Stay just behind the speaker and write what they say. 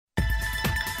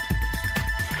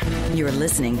You're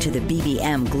listening to the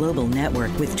BBM Global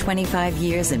Network with 25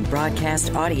 years in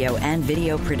broadcast audio and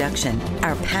video production.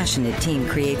 Our passionate team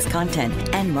creates content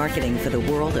and marketing for the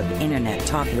world of Internet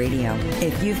Talk Radio.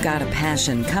 If you've got a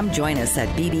passion, come join us at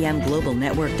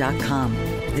bbmglobalnetwork.com.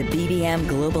 The BBM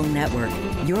Global Network.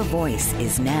 Your voice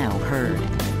is now heard.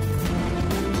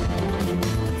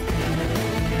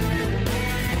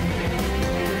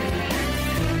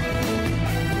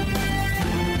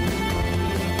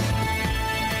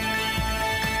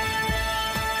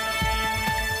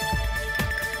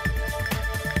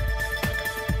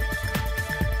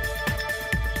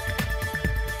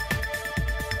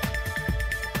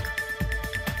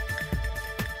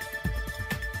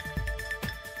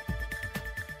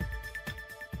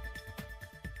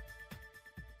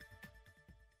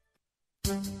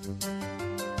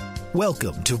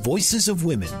 Welcome to Voices of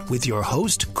Women with your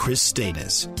host, Chris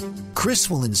Stanis. Chris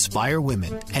will inspire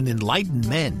women and enlighten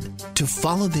men to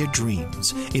follow their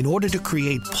dreams in order to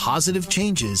create positive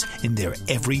changes in their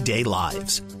everyday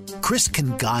lives. Chris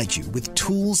can guide you with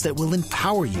tools that will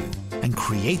empower you and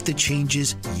create the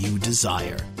changes you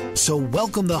desire. So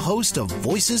welcome the host of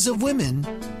Voices of Women,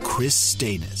 Chris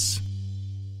Stanis.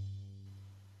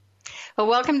 Well,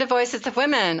 welcome to Voices of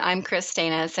Women. I'm Chris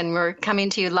Stanis, and we're coming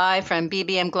to you live from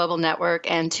BBM Global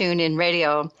Network and TuneIn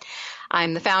Radio.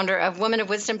 I'm the founder of Women of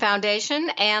Wisdom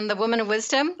Foundation and the Women of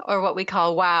Wisdom, or what we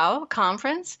call WOW,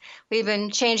 conference. We've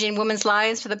been changing women's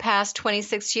lives for the past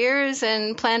 26 years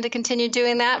and plan to continue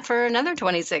doing that for another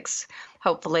 26,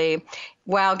 hopefully.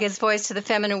 WOW gives voice to the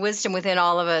feminine wisdom within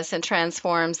all of us and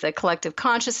transforms the collective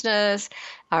consciousness,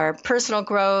 our personal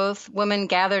growth. Women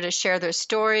gather to share their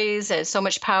stories. There's so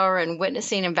much power in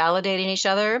witnessing and validating each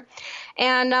other.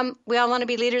 And we all want to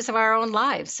be leaders of our own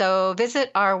lives. So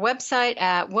visit our website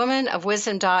at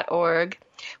womenofwisdom.org.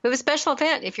 We have a special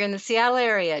event if you're in the Seattle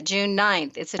area, June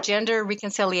 9th. It's a gender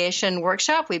reconciliation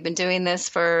workshop. We've been doing this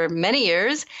for many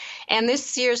years. And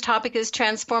this year's topic is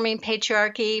transforming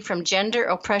patriarchy from gender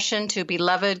oppression to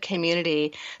beloved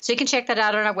community. So you can check that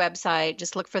out on our website.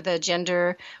 Just look for the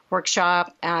gender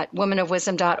workshop at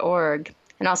womenofwisdom.org.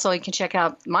 And also you can check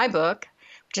out my book,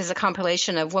 which is a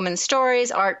compilation of women's stories,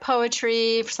 art,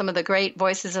 poetry, some of the great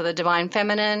voices of the divine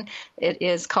feminine. It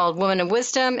is called Women of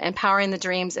Wisdom, Empowering the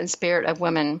Dreams and Spirit of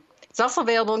Women. It's also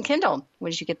available in Kindle,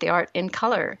 which you get the art in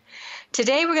color.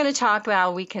 Today we're going to talk about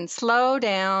how we can slow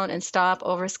down and stop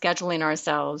overscheduling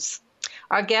ourselves.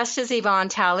 Our guest is Yvonne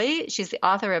Talley. She's the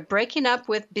author of Breaking Up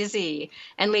with Busy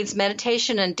and leads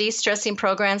meditation and de-stressing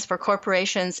programs for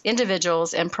corporations,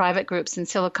 individuals, and private groups in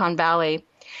Silicon Valley.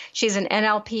 She's an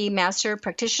NLP master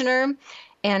practitioner,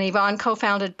 and Yvonne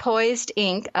co-founded Poised,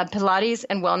 Inc., a Pilates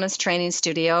and wellness training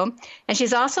studio. And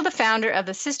she's also the founder of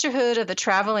the Sisterhood of the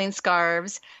Traveling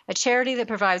Scarves, a charity that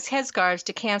provides headscarves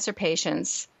to cancer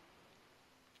patients.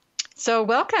 So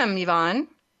welcome, Yvonne.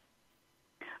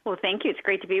 Well, thank you. It's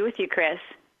great to be with you, Chris.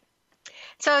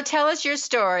 So tell us your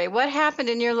story. What happened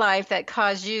in your life that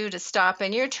caused you to stop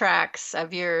in your tracks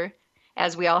of your,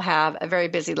 as we all have, a very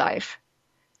busy life?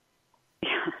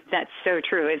 That's so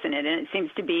true, isn't it? And it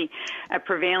seems to be a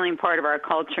prevailing part of our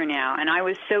culture now. And I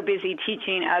was so busy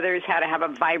teaching others how to have a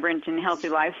vibrant and healthy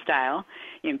lifestyle,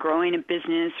 growing a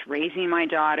business, raising my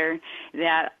daughter,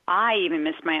 that I even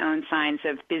missed my own signs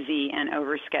of busy and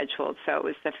overscheduled. So it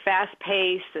was the fast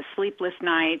pace, the sleepless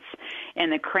nights, and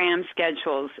the crammed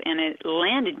schedules. And it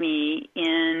landed me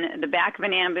in the back of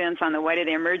an ambulance on the way to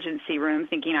the emergency room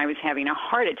thinking I was having a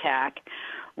heart attack,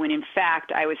 when in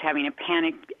fact I was having a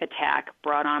panic attack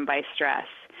brought on by stress.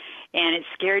 And it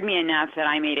scared me enough that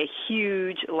I made a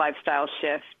huge lifestyle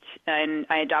shift, and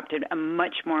I adopted a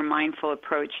much more mindful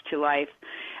approach to life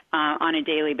on a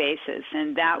daily basis.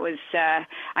 And that was,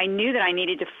 I knew that I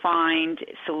needed to find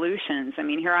solutions. I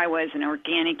mean, here I was, an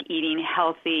organic eating,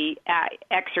 healthy,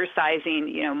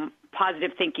 exercising,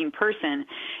 positive thinking person.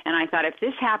 And I thought, if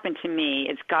this happened to me,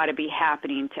 it's got to be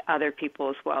happening to other people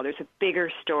as well. There's a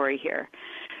bigger story here.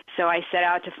 So I set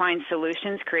out to find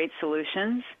solutions, create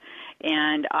solutions,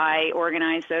 and I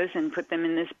organized those and put them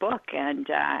in this book. And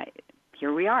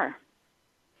here we are.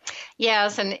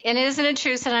 Yes, and isn't it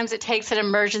true sometimes it takes an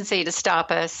emergency to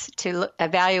stop us, to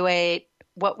evaluate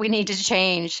what we need to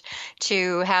change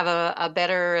to have a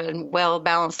better and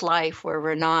well-balanced life where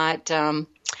we're not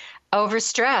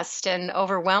overstressed and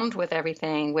overwhelmed with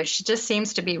everything, which just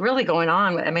seems to be really going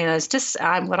on. I mean, it's just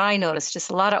what I noticed,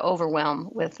 just a lot of overwhelm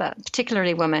with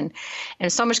particularly women. And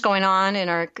there's so much going on in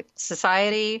our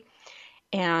society.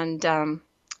 And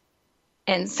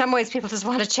in some ways people just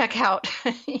want to check out,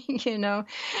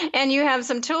 and you have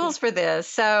some tools for this.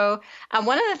 So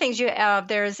one of the things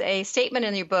there's a statement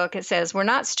in your book. It says, we're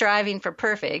not striving for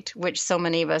perfect, which so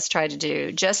many of us try to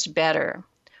do, just better.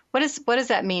 What does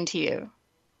that mean to you?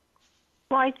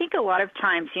 Well, I think a lot of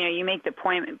times, you make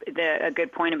a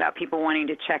good point about people wanting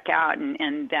to check out, and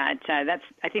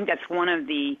I think that's one of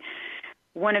the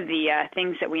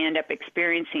things that we end up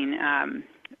experiencing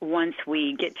once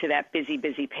we get to that busy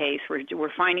pace. We're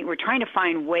trying to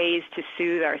find ways to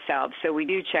soothe ourselves. So we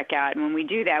do check out, and when we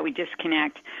do that, we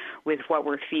disconnect with what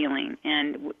we're feeling,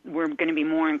 and we're going to be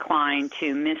more inclined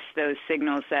to miss those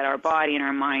signals that our body and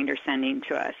our mind are sending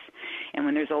to us. And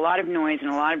when there's a lot of noise and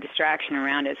a lot of distraction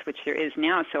around us, which there is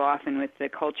now so often with the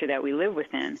culture that we live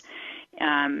within,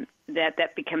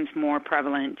 that becomes more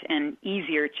prevalent and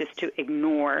easier just to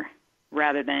ignore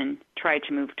rather than try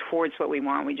to move towards what we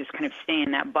want. We just kind of stay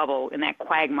in that bubble, in that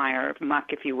quagmire of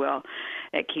muck, if you will,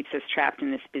 that keeps us trapped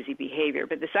in this busy behavior.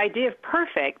 But this idea of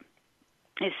perfect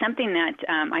is something that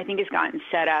I think has gotten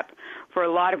set up for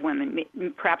a lot of women,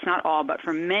 perhaps not all, but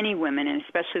for many women, and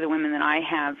especially the women that I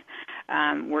have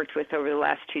worked with over the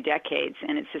last 2 decades.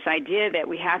 And it's this idea that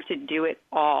we have to do it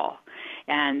all,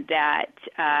 and that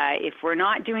if we're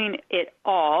not doing it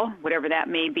all, whatever that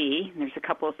may be, there's a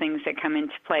couple of things that come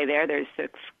into play there. There's the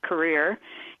career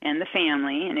and the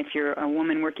family, and if you're a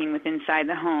woman working inside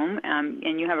the home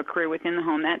and you have a career within the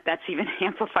home, that's even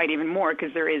amplified even more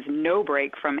because there is no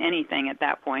break from anything at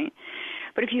that point.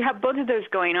 But if you have both of those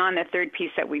going on, the third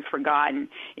piece that we've forgotten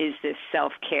is this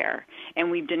self-care. And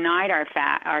we've denied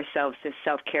ourselves this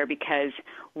self-care because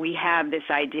we have this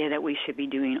idea that we should be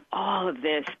doing all of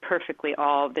this perfectly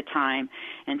all of the time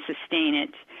and sustain it,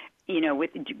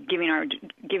 with giving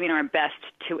our best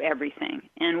to everything.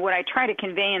 And what I try to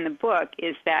convey in the book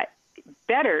is that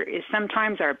better is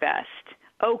sometimes our best.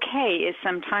 Okay is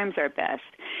sometimes our best.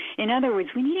 In other words,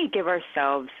 we need to give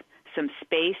ourselves some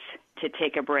space to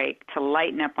take a break, to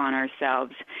lighten up on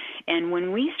ourselves. And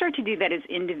when we start to do that as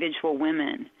individual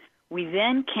women, we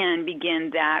then can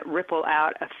begin that ripple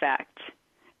out effect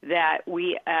that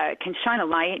we can shine a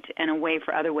light and a way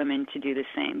for other women to do the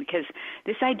same. Because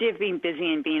this idea of being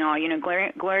busy and being all,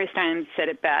 Gloria Steinem said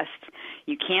it best,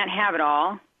 you can't have it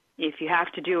all if you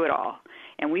have to do it all.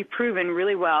 And we've proven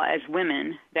really well as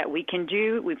women that we've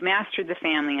mastered the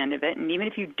family end of it. And even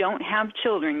if you don't have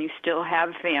children, you still have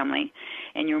family.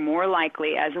 And you're more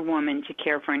likely as a woman to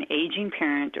care for an aging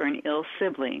parent or an ill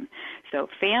sibling. So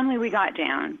family we got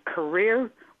down.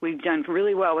 Career, we've done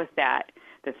really well with that.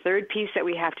 The third piece that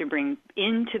we have to bring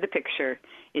into the picture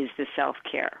is the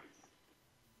self-care.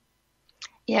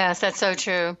 Yes, that's so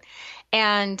true.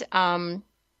 And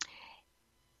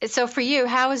so for you,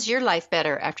 how is your life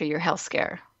better after your health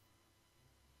scare?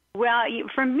 Well,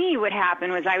 for me, what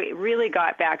happened was I really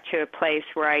got back to a place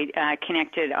where I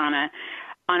connected on a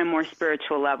more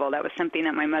spiritual level. That was something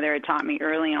that my mother had taught me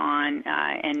early on,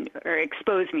 or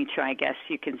exposed me to, I guess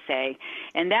you can say.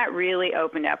 And that really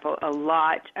opened up a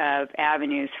lot of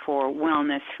avenues for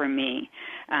wellness for me,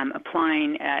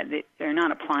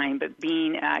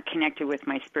 being connected with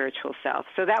my spiritual self.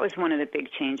 So that was one of the big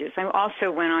changes. I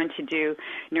also went on to do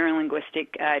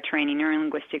neurolinguistic training,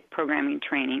 neurolinguistic programming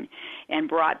training, and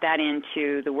brought that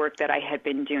into the work that I had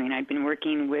been doing. I'd been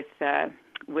working with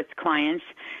clients,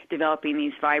 developing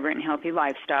these vibrant and healthy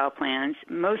lifestyle plans,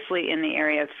 mostly in the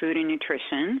area of food and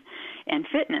nutrition and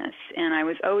fitness. And I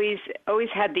was always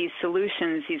had these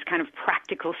solutions, these kind of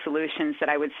practical solutions that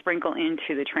I would sprinkle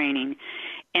into the training.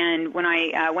 And when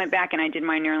I went back and I did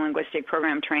my neurolinguistic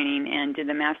program training and did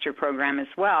the master program as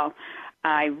well,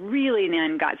 I really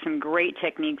then got some great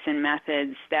techniques and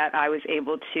methods that I was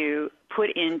able to put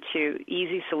into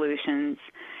easy solutions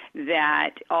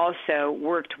that also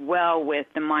worked well with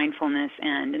the mindfulness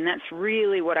end. And that's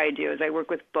really what I do, is I work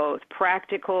with both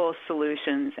practical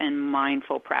solutions and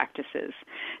mindful practices.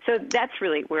 So that's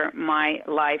really where my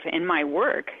life and my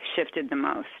work shifted the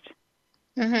most.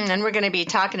 Mm-hmm. And we're going to be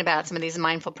talking about some of these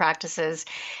mindful practices.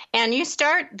 And you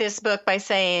start this book by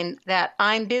saying that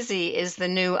I'm busy is the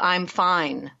new I'm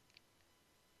fine.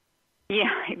 Yeah,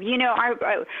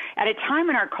 at a time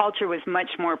when our culture was much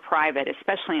more private,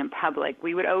 especially in public,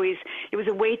 it was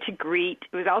a way to greet.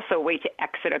 It was also a way to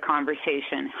exit a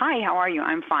conversation. Hi, how are you?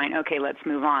 I'm fine. Okay, let's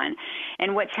move on.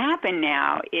 And what's happened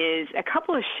now is a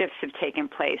couple of shifts have taken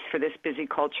place for this busy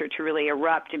culture to really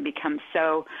erupt and become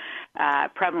so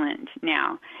prevalent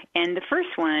now. And the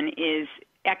first one is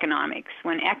economics.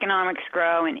 When economics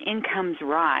grow and incomes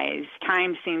rise,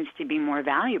 time seems to be more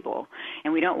valuable,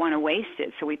 and we don't want to waste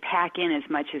it, so we pack in as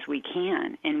much as we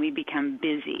can, and we become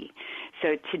busy.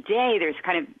 So today there's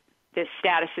kind of the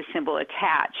status symbol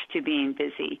attached to being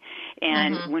busy.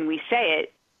 And when we say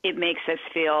it, it makes us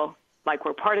feel like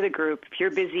we're part of the group. If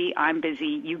you're busy, I'm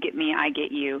busy. You get me, I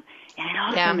get you. And it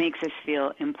also makes us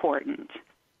feel important.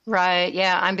 Right.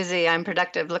 Yeah, I'm busy. I'm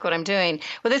productive. Look what I'm doing.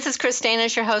 Well, this is Chris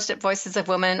Stainis, your host at Voices of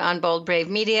Women on Bold Brave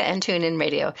Media and TuneIn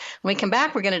Radio. When we come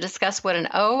back, we're going to discuss what an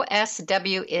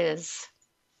OSW is.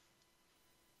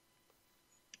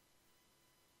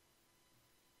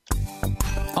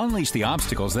 Unleash the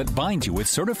obstacles that bind you with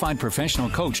certified professional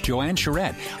coach Joanne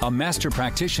Charette, a master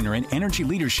practitioner in energy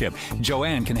leadership.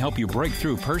 Joanne can help you break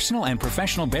through personal and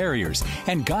professional barriers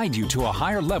and guide you to a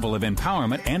higher level of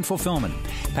empowerment and fulfillment.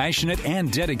 Passionate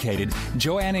and dedicated,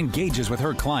 Joanne engages with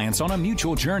her clients on a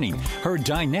mutual journey. Her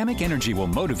dynamic energy will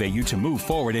motivate you to move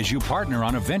forward as you partner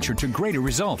on a venture to greater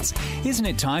results. Isn't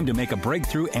it time to make a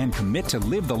breakthrough and commit to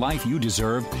live the life you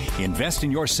deserve? Invest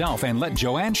in yourself and let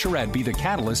Joanne Charette be the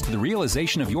catalyst to the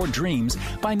realization of your dreams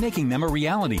by making them a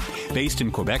reality. Based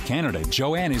in Quebec, Canada,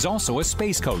 Joanne is also a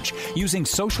space coach, using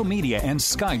social media and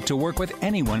Skype to work with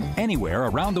anyone, anywhere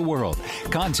around the world.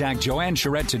 Contact Joanne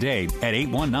Charette today at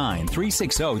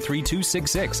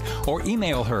 819-360-3266 or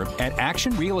email her at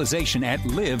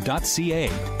actionrealization@live.ca.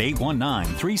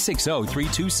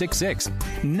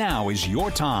 819-360-3266. Now is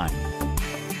your time.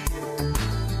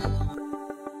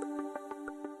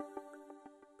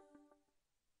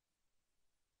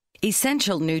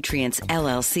 Essential Nutrients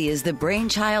LLC is the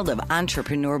brainchild of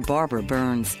entrepreneur Barbara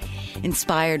Burns.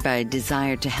 Inspired by a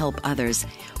desire to help others,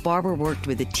 Barbara worked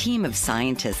with a team of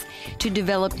scientists to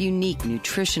develop unique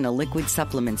nutritional liquid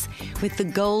supplements with the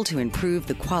goal to improve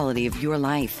the quality of your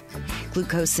life.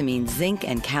 Glucosamine, zinc,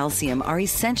 and calcium are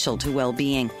essential to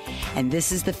well-being, and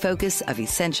this is the focus of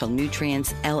Essential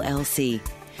Nutrients LLC.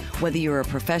 Whether you're a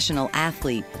professional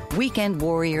athlete, weekend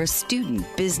warrior, student,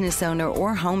 business owner,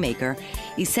 or homemaker,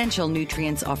 Essential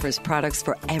Nutrients offers products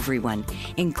for everyone,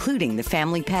 including the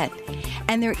family pet.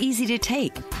 And they're easy to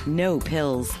take, no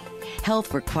pills.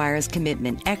 Health requires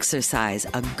commitment, exercise,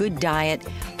 a good diet,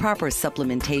 proper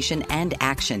supplementation, and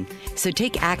action. So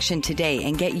take action today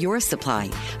and get your supply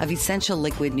of essential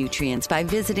liquid nutrients by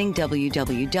visiting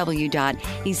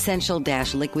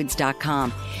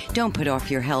www.essential-liquids.com. Don't put off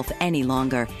your health any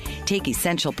longer. Take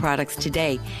essential products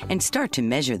today and start to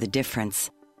measure the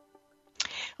difference.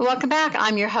 Welcome back.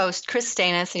 I'm your host, Chris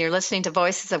Stainis, and you're listening to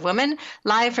Voices of Women,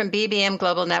 live from BBM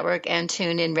Global Network and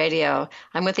TuneIn Radio.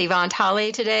 I'm with Yvonne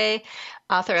Tolley today,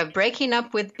 author of Breaking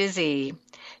Up with Busy.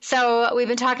 So we've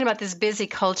been talking about this busy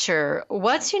culture.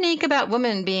 What's unique about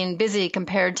women being busy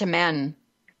compared to men?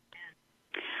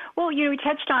 Well, we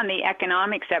touched on the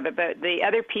economics of it, but the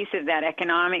other piece of that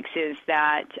economics is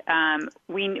that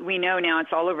we know now,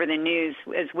 it's all over the news,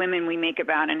 as women we make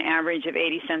about an average of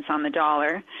 80 cents on the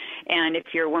dollar, and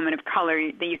if you're a woman of color,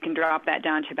 you can drop that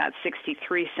down to about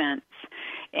 63 cents.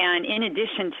 And in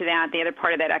addition to that, the other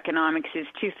part of that economics is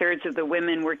 2/3 of the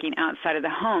women working outside of the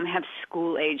home have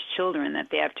school-aged children that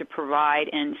they have to provide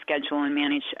and schedule and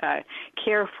manage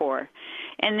care for.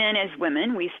 And then as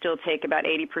women, we still take about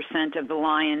 80% of the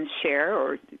lion's share,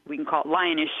 or we can call it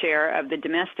lioness share, of the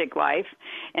domestic life,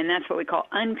 and that's what we call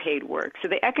unpaid work. So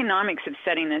the economics of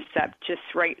setting this up,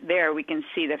 just right there, we can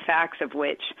see the facts of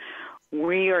which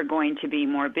we are going to be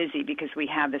more busy because we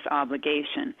have this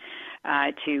obligation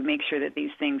to make sure that these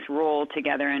things roll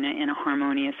together in a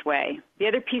harmonious way. The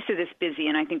other piece of this busy,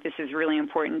 and I think this is really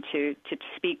important to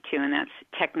speak to, and that's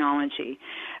technology.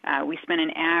 We spend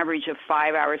an average of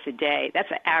 5 hours a day.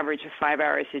 That's an average of 5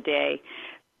 hours a day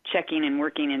checking and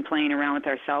working and playing around with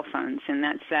our cell phones, and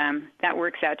that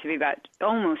works out to be about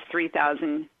almost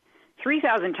 3,000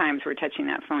 times we're touching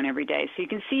that phone every day. So you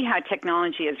can see how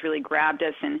technology has really grabbed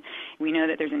us, and we know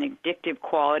that there's an addictive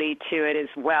quality to it as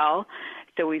well.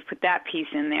 So we've put that piece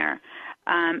in there.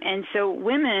 And so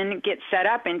women get set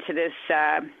up into this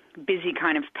busy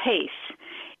kind of pace,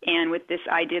 and with this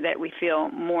idea that we feel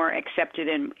more accepted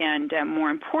and more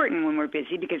important when we're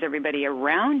busy because everybody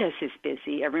around us is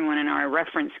busy. Everyone in our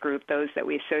reference group, those that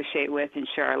we associate with and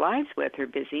share our lives with, are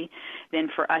busy. Then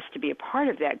for us to be a part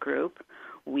of that group,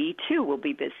 we too will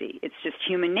be busy. It's just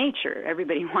human nature.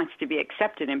 Everybody wants to be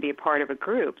accepted and be a part of a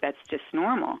group. That's just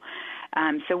normal.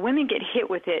 So women get hit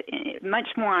with it much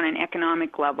more on an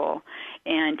economic level.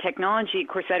 And technology, of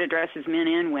course, that addresses men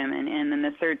and women. And then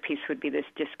the third piece would be this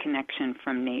disconnection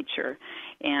from nature.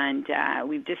 And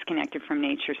we've disconnected from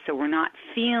nature, so we're not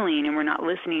feeling and we're not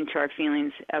listening to our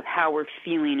feelings of how we're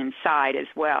feeling inside as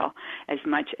well, as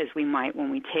much as we might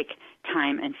when we take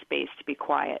time and space to be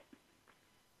quiet.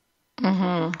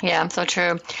 Mm-hmm. Yeah, so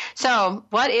true. So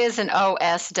what is an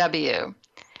OSW?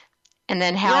 And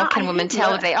then how can women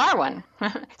tell if they are one?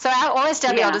 So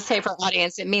OSW, I'll just say for our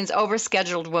audience, it means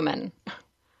overscheduled woman.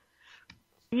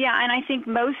 Yeah, and I think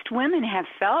most women have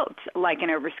felt like an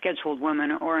overscheduled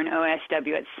woman or an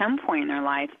OSW at some point in their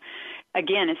life.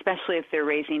 Again, especially if they're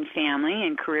raising family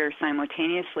and career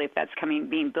simultaneously, if that's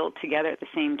being built together at the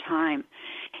same time.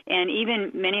 And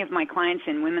even many of my clients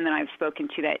and women that I've spoken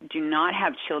to that do not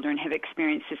have children have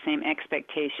experienced the same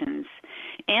expectations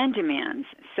and demands.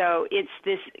 So it's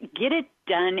this get it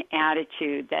done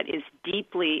attitude that is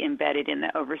deeply embedded in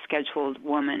the overscheduled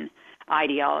woman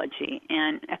ideology.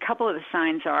 And a couple of the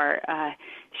signs are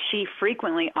she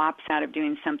frequently opts out of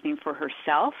doing something for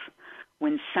herself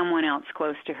when someone else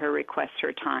close to her requests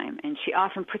her time. And she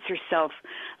often puts herself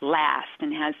last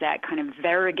and has that kind of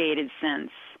variegated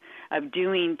sense of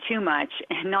doing too much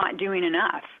and not doing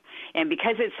enough. And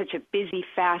because it's such a busy,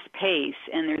 fast pace,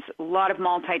 and there's a lot of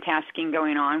multitasking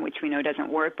going on, which we know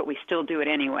doesn't work, but we still do it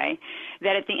anyway,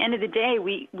 that at the end of the day,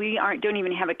 we don't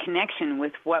even have a connection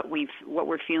with what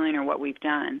we're feeling or what we've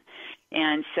done.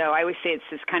 And so I always say it's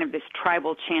this kind of this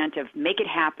tribal chant of make it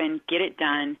happen, get it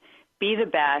done, be the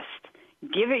best,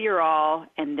 give it your all,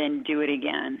 and then do it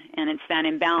again. And it's that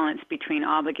imbalance between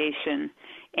obligation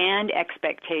and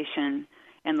expectation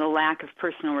and the lack of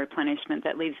personal replenishment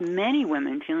that leaves many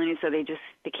women feeling as though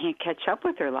they can't catch up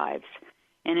with their lives.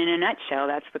 And in a nutshell,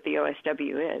 that's what the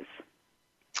OSW is.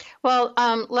 Well,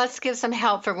 let's give some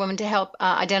help for women to help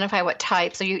identify what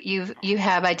types. So you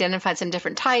have identified some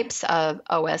different types of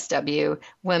OSW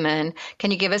women.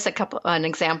 Can you give us an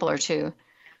example or two?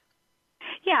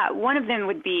 Yeah, one of them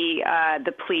would be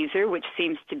the pleaser, which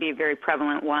seems to be a very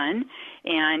prevalent one.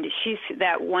 And she's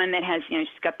that one that has, she's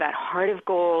got that heart of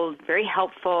gold, very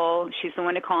helpful. She's the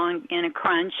one to call in a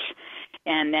crunch,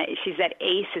 and she's that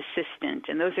ace assistant.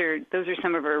 And those are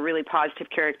some of her really positive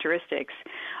characteristics.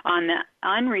 On the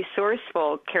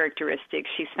unresourceful characteristics,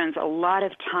 she spends a lot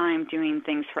of time doing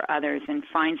things for others and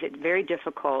finds it very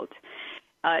difficult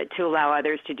to allow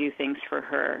others to do things for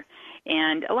her.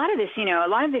 And a lot of this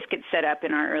gets set up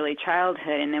in our early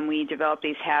childhood, and then we develop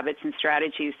these habits and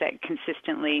strategies that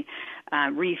consistently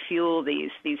refuel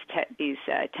these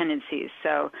tendencies.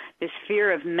 So this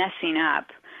fear of messing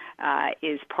up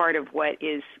is part of what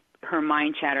is her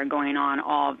mind chatter going on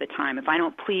all of the time. If I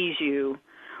don't please you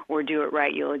or do it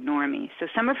right, you'll ignore me. So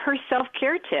some of her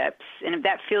self-care tips, and if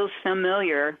that feels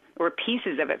familiar or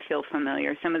pieces of it feel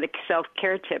familiar, some of the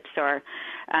self-care tips are,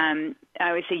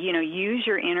 I would say, use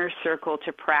your inner circle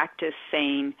to practice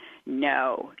saying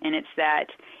no. And it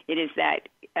is that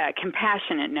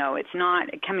compassionate no. It's not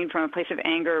coming from a place of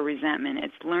anger or resentment.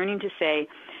 It's learning to say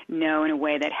no in a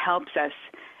way that helps us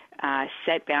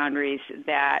set boundaries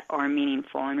that are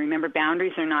meaningful. And remember,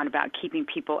 boundaries are not about keeping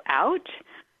people out.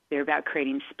 They're about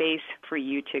creating space for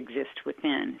you to exist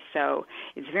within. So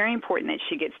it's very important that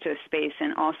she gets to a space,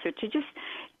 and also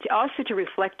to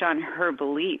reflect on her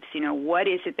beliefs. What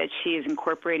is it that she is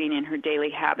incorporating in her daily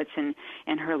habits and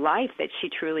her life that she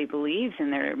truly believes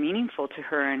and that are meaningful to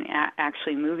her, and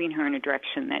actually moving her in a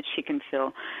direction that she can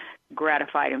feel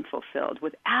gratified and fulfilled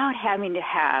without having to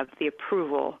have the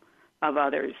approval of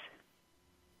others.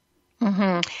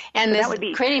 Mm-hmm. And so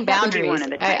this creating boundaries,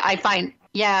 I find.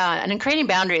 Yeah, and in creating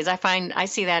boundaries, I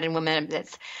see that in women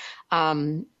that's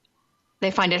they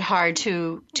find it hard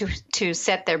to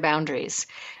set their boundaries,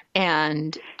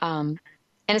 and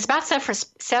it's about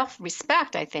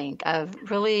self-respect. I think of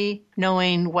really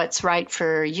knowing what's right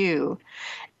for you,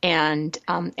 and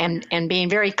being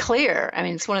very clear. I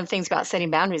mean, it's one of the things about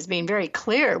setting boundaries, being very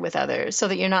clear with others, so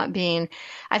that you're not being.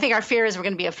 I think our fear is we're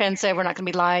going to be offensive. We're not going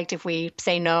to be liked if we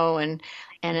say no, and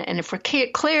if we're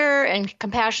clear and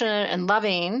compassionate and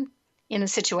loving in a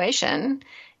situation,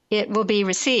 it will be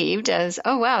received as,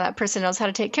 oh, wow, that person knows how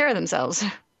to take care of themselves.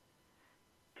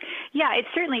 Yeah, it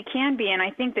certainly can be. And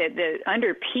I think that the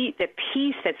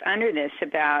piece that's under this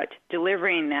about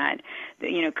delivering that,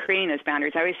 creating those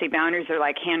boundaries, I always say boundaries are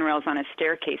like handrails on a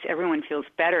staircase. Everyone feels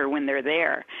better when they're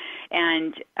there.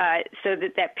 And so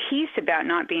that piece about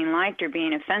not being liked or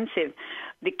being offensive,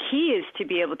 the key is to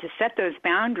be able to set those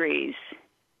boundaries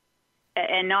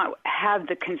and not have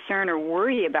the concern or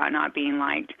worry about not being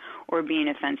liked or being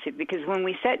offensive. Because when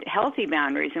we set healthy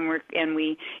boundaries and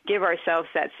we give ourselves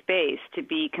that space to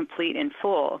be complete and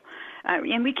full,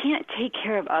 and we can't take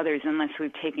care of others unless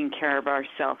we've taken care of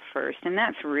ourselves first. And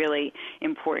that's really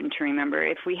important to remember.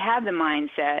 If we have the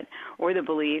mindset or the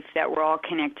belief that we're all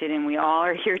connected and we all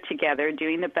are here together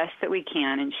doing the best that we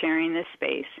can and sharing this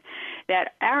space,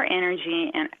 that our energy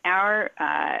and our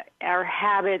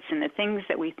habits and the things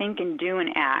that we think and do and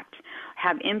act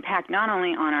have impact not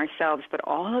only on ourselves but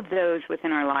all of those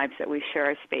within our lives that we share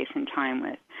our space and time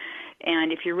with.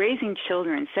 And if you're raising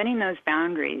children, setting those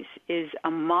boundaries is a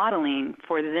modeling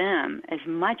for them as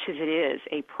much as it is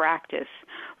a practice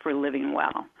for living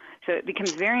well. So it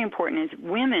becomes very important as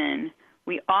women,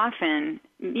 we often,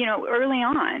 early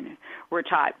on, we're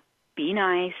taught, be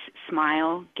nice,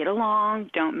 smile, get along,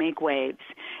 don't make waves.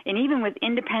 And even with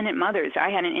independent mothers,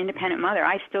 I had an independent mother,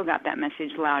 I still got that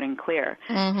message loud and clear.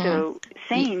 Mm-hmm. So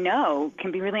saying no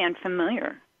can be really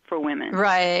unfamiliar for women.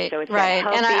 Right, so it's right.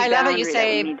 And I love what you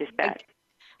say. We need to set.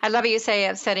 I love what you say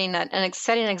of setting an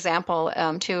example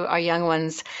to our young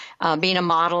ones, being a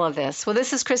model of this. Well,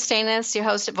 this is Chris Stanis, your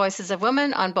host at Voices of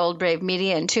Women on Bold Brave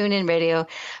Media and TuneIn Radio.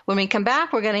 When we come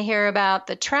back, we're going to hear about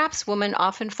the traps women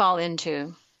often fall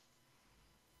into.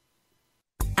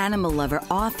 Animal lover,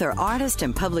 author, artist,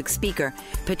 and public speaker,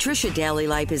 Patricia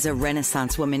Daly-Lipe is a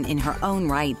Renaissance woman in her own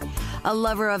right. A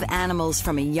lover of animals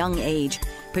from a young age,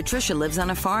 Patricia lives on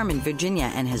a farm in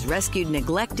Virginia and has rescued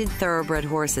neglected thoroughbred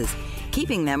horses,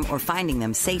 keeping them or finding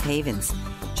them safe havens.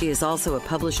 She is also a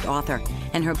published author,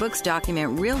 and her books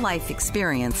document real-life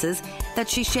experiences that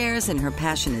she shares in her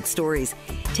passionate stories,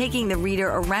 taking the reader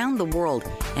around the world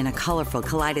in a colorful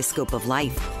kaleidoscope of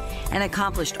life. An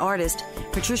accomplished artist,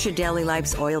 Patricia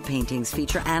Daly-Lipe's oil paintings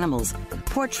feature animals,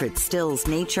 portraits, stills,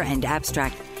 nature, and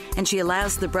abstract, and she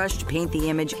allows the brush to paint the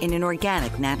image in an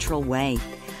organic, natural way.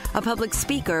 A public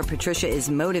speaker, Patricia is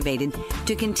motivated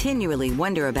to continually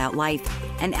wonder about life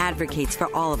and advocates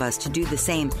for all of us to do the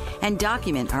same and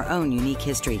document our own unique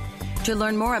history. To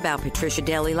learn more about Patricia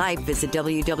Daly-Lipe, visit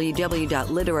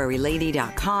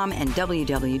www.literarylady.com and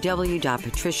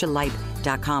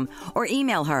www.patricialipe.com or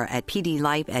email her at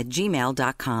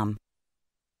pdlipe@gmail.com.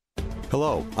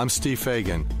 Hello, I'm Steve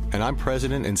Fagan, and I'm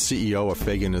president and CEO of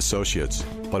Fagan Associates,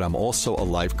 but I'm also a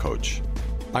life coach.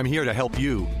 I'm here to help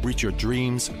you reach your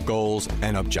dreams, goals,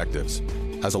 and objectives.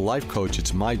 As a life coach,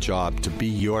 it's my job to be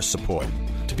your support,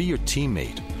 to be your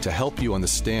teammate, to help you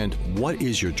understand what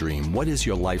is your dream, what is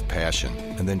your life passion,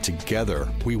 and then together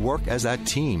we work as that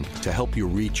team to help you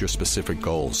reach your specific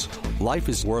goals. Life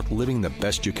is worth living the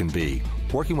best you can be.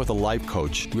 Working with a life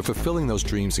coach, you're fulfilling those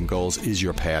dreams and goals is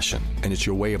your passion, and it's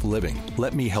your way of living.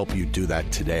 Let me help you do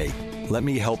that today. Let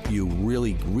me help you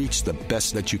really reach the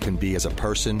best that you can be as a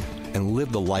person and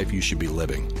live the life you should be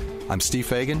living. I'm Steve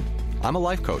Fagan. I'm a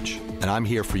life coach, and I'm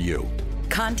here for you.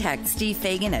 Contact Steve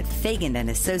Fagan at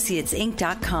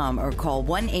FaganandAssociatesInc.com or call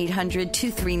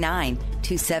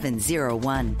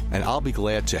 1-800-239-2701. And I'll be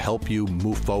glad to help you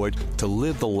move forward to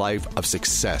live the life of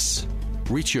success.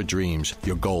 Reach your dreams,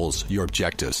 your goals, your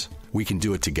objectives. We can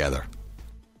do it together.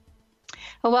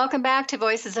 Well, welcome back to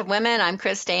Voices of Women. I'm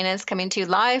Chris Stanis, coming to you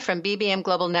live from BBM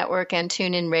Global Network and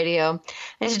TuneIn Radio.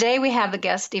 And today we have the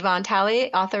guest, Yvonne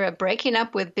Talley, author of Breaking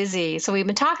Up with Busy. So we've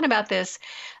been talking about this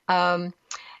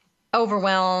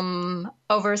overwhelm,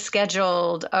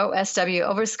 overscheduled, OSW,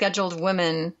 overscheduled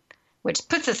women, which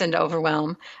puts us into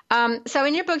overwhelm. So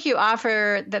in your book, you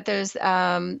offer that there's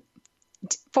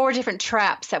 4 different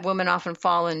traps that women often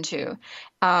fall into.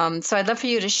 So I'd love for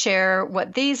you to share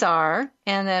what these are,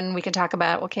 and then we can talk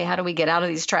about, okay, how do we get out of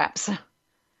these traps?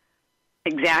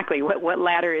 Exactly. What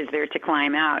ladder is there to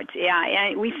climb out? Yeah,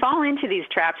 and we fall into these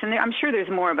traps, and I'm sure there's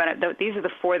more, but these are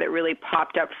the 4 that really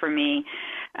popped up for me,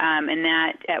 and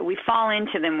that we fall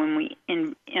into them when we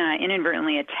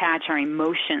inadvertently attach our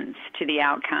emotions to the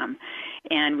outcome,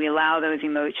 and we allow those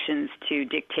emotions to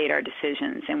dictate our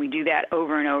decisions, and we do that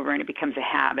over and over, and it becomes a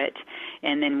habit,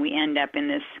 and then we end up in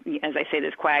this, as I say,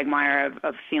 this quagmire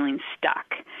of feeling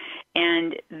stuck.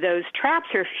 And those traps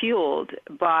are fueled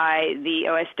by the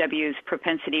OSW's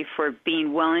propensity for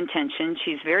being well-intentioned.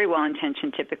 She's very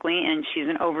well-intentioned typically, and she's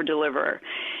an over-deliverer.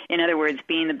 In other words,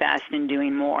 being the best and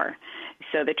doing more.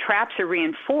 So the traps are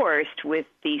reinforced with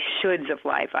the shoulds of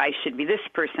life. I should be this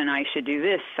person. I should do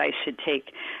this. I should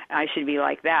be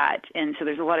like that. And so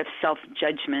there's a lot of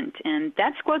self-judgment, and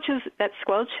that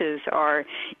squelches our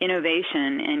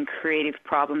innovation and creative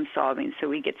problem solving. So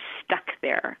we get stuck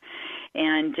there.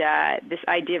 And this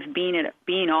idea of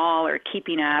being all or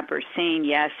keeping up or saying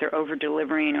yes or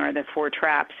over-delivering are the 4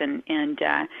 traps, and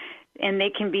they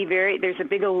can be there's a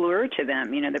big allure to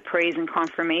them, the praise and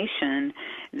confirmation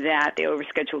that the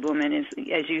overscheduled woman is,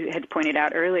 as you had pointed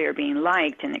out earlier, being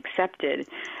liked and accepted.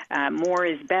 More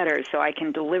is better, so I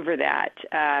can deliver that.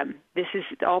 This is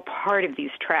all part of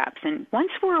these traps. And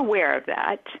once we're aware of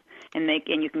that, and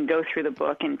you can go through the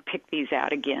book and pick these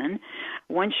out again.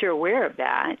 Once you're aware of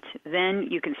that, then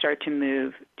you can start to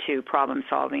move to problem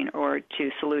solving or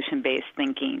to solution-based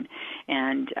thinking.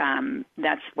 And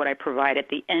that's what I provide at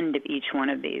the end of each one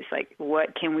of these. Like,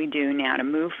 what can we do now to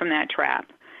move from that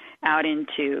trap out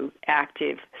into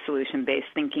active solution-based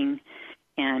thinking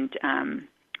and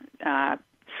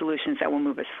solutions that will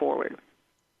move us forward.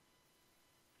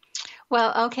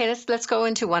 Well, okay, let's go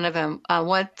into one of them.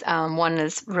 What one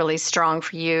is really strong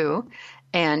for you,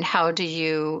 and how do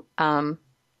you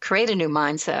create a new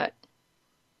mindset?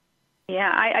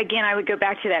 Yeah, I would go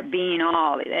back to that being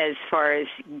all, as far as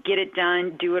get it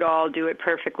done, do it all, do it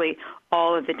perfectly,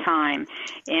 all of the time.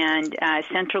 And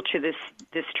central to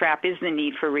this trap is the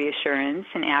need for reassurance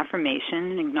and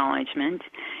affirmation and acknowledgement.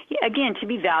 Again, to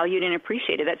be valued and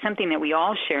appreciated. That's something that we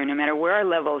all share, no matter where our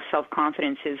level of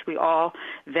self-confidence is. We all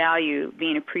value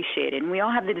being appreciated, and we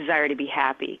all have the desire to be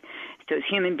happy. So as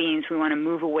human beings, we want to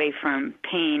move away from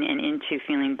pain and into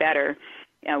feeling better.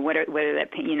 Whether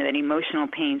that pain, that emotional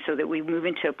pain, so that we move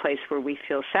into a place where we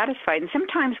feel satisfied. And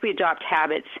sometimes we adopt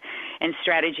habits and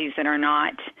strategies that are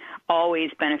not always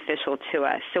beneficial to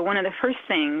us. So one of the first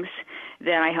things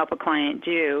that I help a client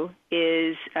do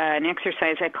is an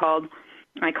exercise I call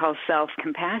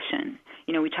self-compassion.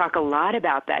 We talk a lot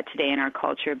about that today in our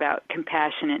culture, about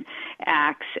compassionate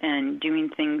acts and doing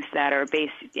things that are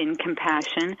based in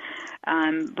compassion.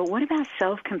 But what about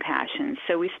self-compassion?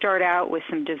 So we start out with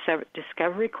some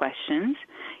discovery questions,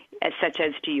 such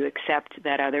as, do you accept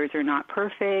that others are not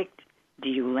perfect? Do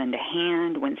you lend a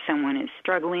hand when someone is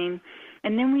struggling?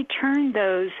 And then we turn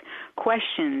those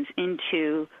questions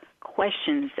into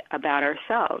questions about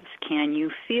ourselves. Can you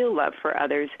feel love for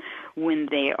others when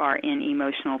they are in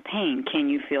emotional pain? Can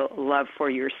you feel love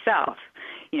for yourself?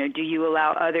 Do you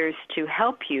allow others to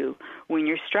help you when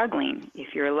you're struggling?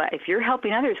 If you're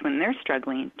helping others when they're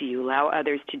struggling, do you allow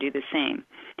others to do the same?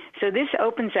 So this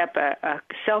opens up a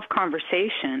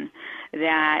self-conversation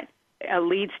that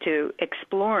leads to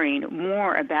exploring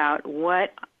more about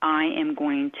what I am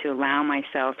going to allow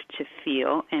myself to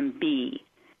feel and be,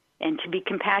 and to be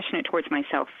compassionate towards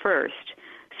myself first,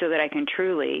 so that I can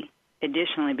truly,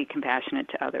 additionally, be compassionate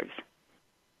to others.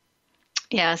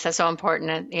 Yes, that's so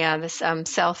important. Yeah, this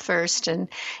self first, and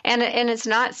it's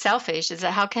not selfish. Is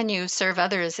that how can you serve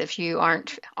others if you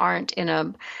aren't in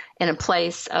a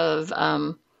place of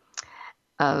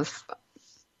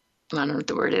I don't know what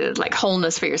the word is, like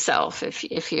wholeness for yourself.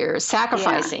 If you're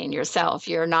sacrificing yourself,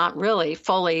 you're not really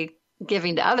fully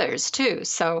giving to others too.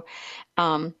 So,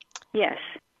 yes.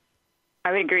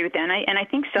 I would agree with that. And I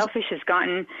think selfish has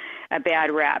gotten a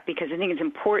bad rap, because I think it's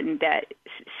important that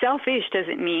selfish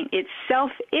doesn't mean it's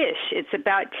selfish. It's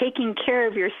about taking care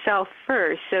of yourself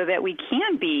first, so that we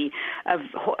can be of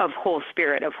whole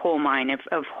spirit, of whole mind,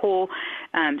 of whole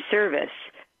service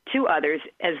to others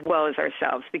as well as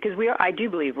ourselves. Because I do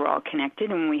believe we're all connected,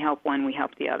 and when we help one, we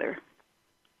help the other.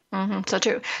 Mm-hmm. So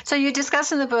true. So you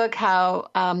discuss in the book how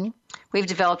we've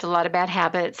developed a lot of bad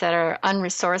habits that are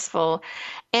unresourceful,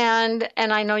 and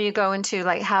I know you go into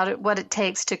like what it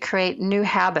takes to create new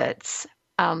habits.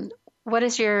 What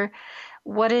is your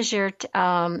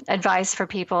advice for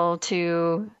people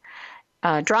to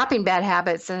dropping bad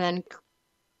habits and then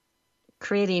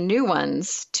creating new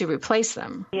ones to replace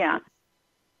them? Yeah.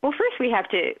 Well, first we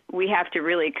have to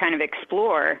really kind of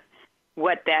explore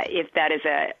if that is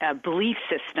a belief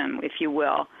system, if you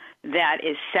will, that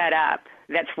is set up,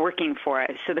 that's working for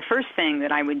us. So the first thing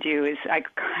that I would do is I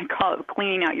call it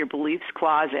cleaning out your beliefs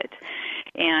closet.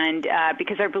 And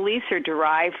because our beliefs are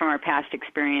derived from our past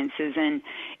experiences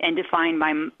and define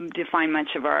much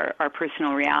of our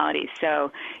personal reality.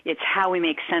 So it's how we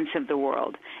make sense of the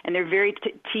world. And they're very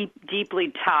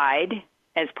deeply tied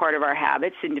as part of our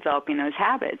habits in developing those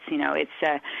habits.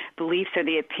 It's beliefs are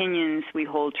the opinions we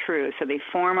hold true. So they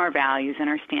form our values and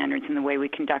our standards and the way we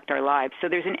conduct our lives. So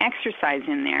there's an exercise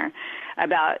in there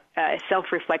about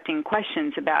self-reflecting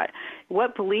questions about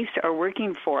what beliefs are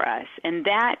working for us. And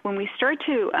that, when we start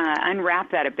to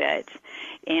unwrap that a bit,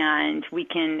 and we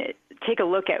can take a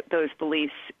look at those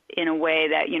beliefs in a way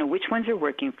that, which ones are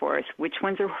working for us, which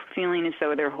ones are feeling as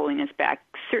though they're holding us back,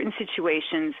 certain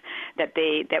situations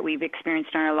that we've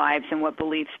experienced in our lives, and what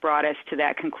beliefs brought us to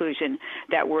that conclusion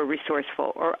that we're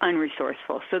resourceful or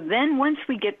unresourceful. So then once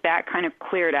we get that kind of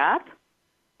cleared up,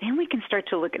 then we can start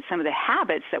to look at some of the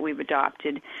habits that we've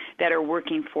adopted that are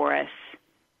working for us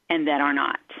and that are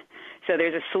not. So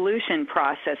there's a solution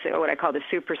process, what I call the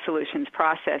super solutions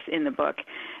process in the book,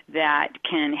 that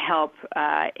can help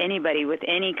anybody with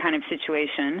any kind of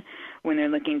situation when they're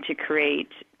looking to create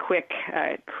quick,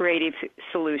 creative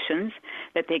solutions,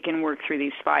 that they can work through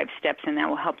these 5 steps, and that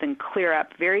will help them clear up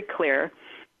very clear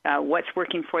what's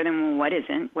working for them and what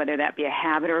isn't, whether that be a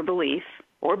habit or a belief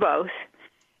or both,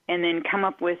 and then come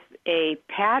up with a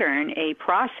pattern, a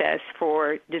process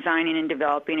for designing and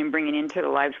developing and bringing into their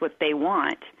lives what they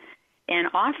want. And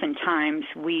oftentimes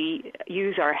we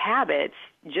use our habits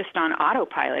just on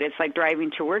autopilot. It's like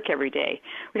driving to work every day.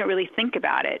 We don't really think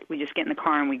about it. We just get in the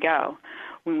car and we go.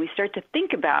 when we start to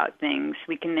think about things,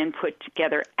 we can then put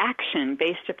together action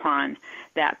based upon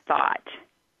that thought.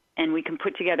 And we can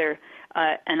put together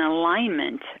an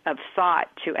alignment of thought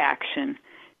to action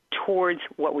towards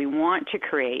what we want to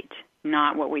create,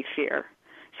 not what we fear.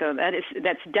 So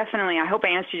that's definitely, I hope I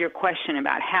answered your question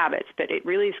about habits, but it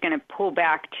really is going to pull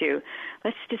back to,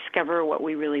 let's discover what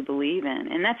we really believe in.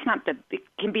 And that's not it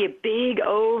can be a big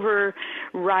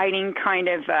overriding kind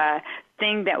of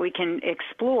thing that we can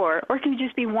explore, or it can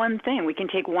just be one thing. We can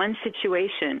take one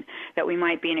situation that we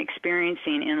might be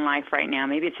experiencing in life right now.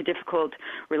 Maybe it's a difficult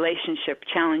relationship,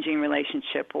 challenging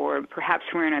relationship, or perhaps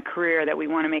we're in a career that we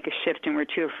want to make a shift and we're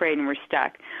too afraid and we're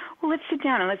stuck. Well, let's sit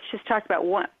down and let's just talk about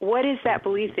what is that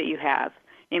belief that you have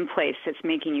in place that's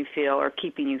making you feel or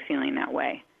keeping you feeling that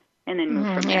way, and then move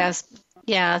from there. Yes.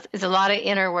 Yeah, it's a lot of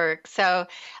inner work. So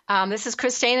this is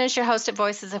Chris Stainis, your host at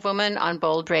Voices of Women on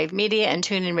Bold Brave Media and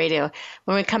TuneIn Radio.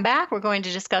 When we come back, we're going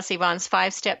to discuss Yvonne's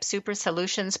 5-step super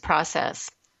solutions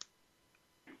process.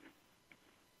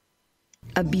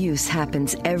 Abuse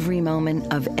happens every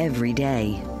moment of every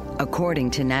day. According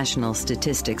to national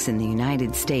statistics in the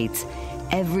United States,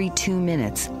 every 2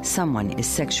 minutes, someone is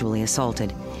sexually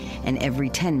assaulted, and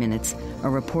every 10 minutes, a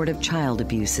report of child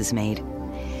abuse is made.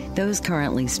 Those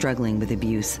currently struggling with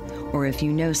abuse, or if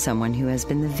you know someone who has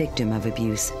been the victim of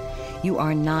abuse, you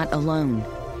are not alone.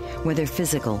 Whether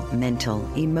physical, mental,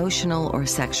 emotional, or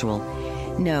sexual,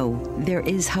 know there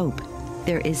is hope,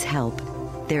 there is help,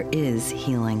 there is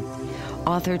healing.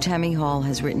 Author Tammy Hall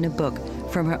has written a book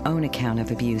from her own account of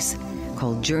abuse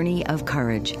called Journey of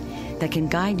Courage that can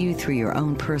guide you through your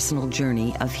own personal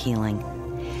journey of healing.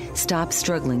 Stop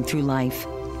struggling through life.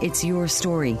 It's your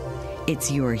story. It's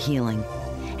your healing.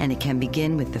 And it can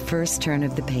begin with the first turn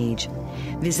of the page.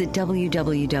 Visit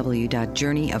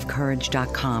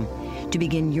www.journeyofcourage.com to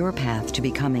begin your path to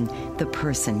becoming the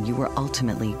person you were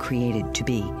ultimately created to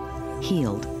be.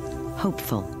 Healed,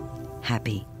 hopeful,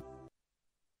 happy.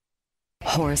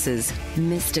 Horses,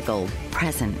 mystical,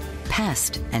 present,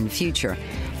 past, and future,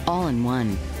 all in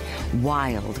one.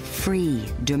 Wild, free,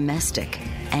 domestic,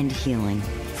 and healing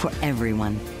for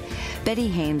everyone. Betty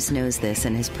Hames knows this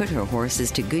and has put her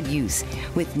horses to good use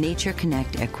with Nature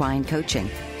Connect Equine Coaching.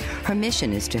 Her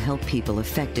mission is to help people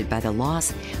affected by the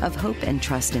loss of hope and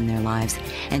trust in their lives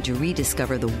and to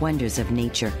rediscover the wonders of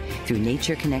nature through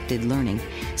nature-connected learning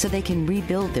so they can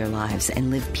rebuild their lives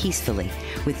and live peacefully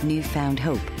with newfound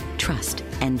hope, trust,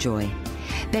 and joy.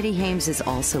 Betty Hames is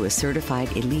also a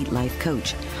certified elite life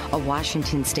coach, a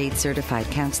Washington State certified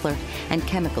counselor, and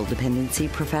chemical dependency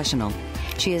professional.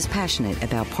 She is passionate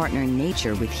about partnering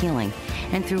nature with healing,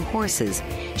 and through horses,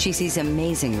 she sees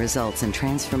amazing results and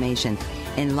transformation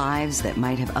in lives that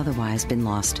might have otherwise been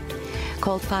lost.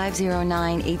 Call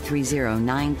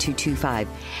 509-830-9225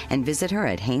 and visit her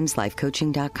at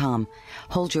HamesLifeCoaching.com.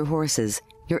 Hold your horses.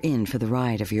 You're in for the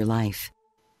ride of your life.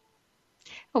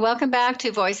 Well, welcome back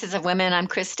to Voices of Women. I'm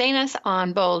Chris Stainis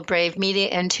on Bold Brave Media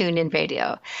and TuneIn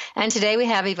Radio. And today we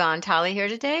have Yvonne Talley here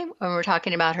today, and we're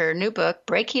talking about her new book,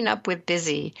 Breaking Up with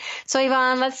Busy. So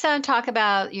Yvonne, let's talk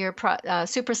about your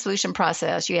super solution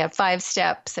process. You have 5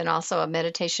 steps and also a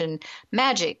meditation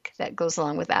magic that goes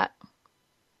along with that.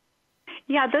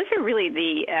 Yeah, those are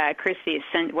really Chris,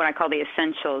 what I call the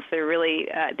essentials. They're really,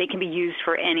 they can be used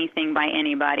for anything by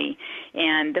anybody.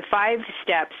 And the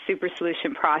 5-step super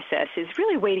solution process is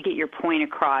really a way to get your point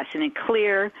across in a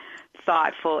clear,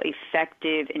 thoughtful,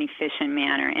 effective, and efficient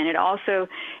manner. And it also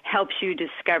helps you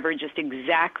discover just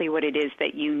exactly what it is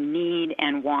that you need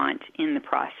and want in the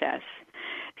process.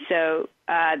 So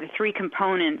the 3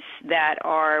 components that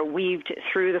are weaved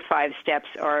through the 5 steps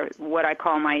are what I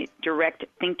call my direct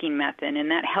thinking method, and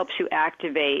that helps you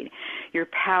activate your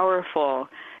powerful,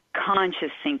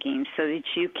 conscious thinking so that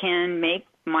you can make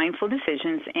mindful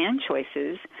decisions and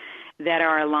choices that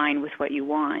are aligned with what you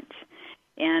want.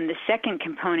 And the second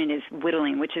component is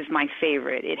whittling, which is my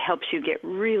favorite. It helps you get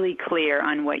really clear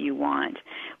on what you want.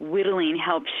 Whittling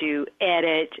helps you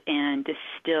edit and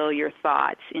distill your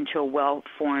thoughts into a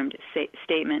well-formed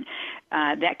statement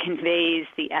that conveys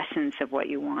the essence of what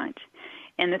you want.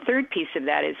 And the third piece of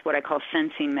that is what I call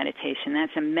sensing meditation.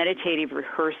 That's a meditative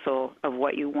rehearsal of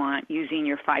what you want using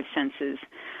your 5 senses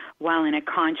while in a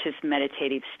conscious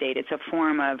meditative state. It's a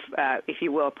form of, if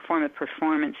you will, a form of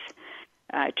performance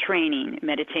training,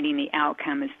 meditating the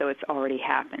outcome as though it's already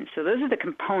happened. So those are the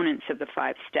components of the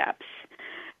 5 steps.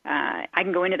 I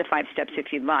can go into the 5 steps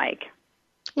if you'd like.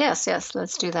 Yes,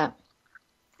 let's do that.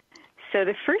 So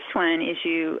the first one is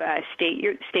you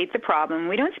state the problem.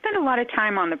 We don't spend a lot of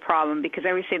time on the problem because I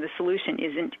always say the solution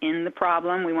isn't in the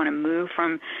problem. We want to move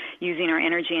from using our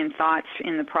energy and thoughts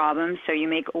in the problem. So you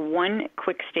make one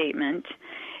quick statement,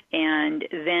 And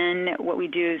then what we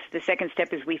do is the second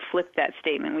step is we flip that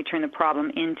statement. We turn the problem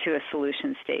into a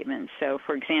solution statement. So,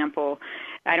 for example,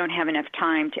 I don't have enough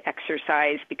time to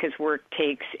exercise because work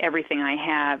takes everything I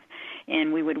have.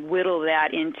 And we would whittle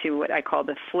that into what I call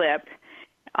the flip.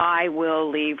 I will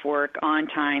leave work on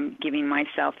time, giving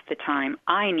myself the time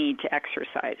I need to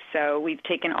exercise. So we've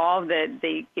taken all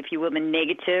the, if you will, the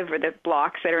negative or the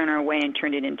blocks that are in our way and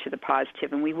turned it into the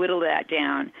positive. And we whittle that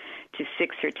down to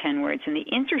 6 or 10 words. And the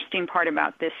interesting part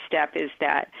about this step is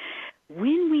that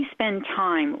when we spend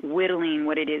time whittling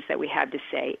what it is that we have to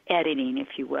say, editing, if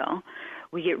you will,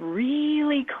 we get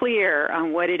really clear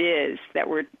on what it is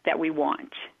that we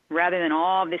want, rather than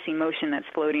all this emotion that's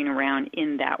floating around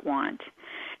in that want.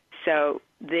 So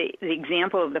the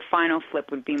example of the final flip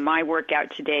would be my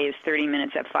workout today is 30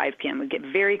 minutes at 5 p.m. We get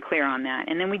very clear on that.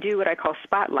 And then we do what I call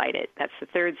spotlight it. That's the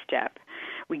third step.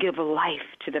 We give a life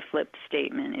to the flip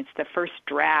statement. It's the first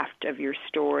draft of your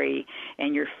story,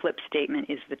 and your flip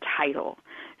statement is the title.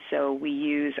 So we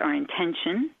use our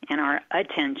intention and our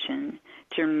attention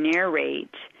to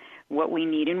narrate what we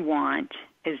need and want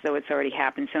as though it's already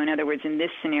happened. So in other words, in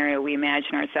this scenario, we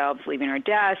imagine ourselves leaving our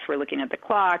desk, we're looking at the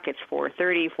clock, it's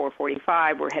 4:30,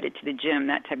 4:45, we're headed to the gym,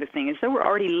 that type of thing. As though we're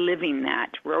already living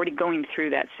that. We're already going through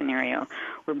that scenario.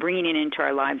 We're bringing it into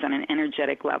our lives on an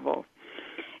energetic level.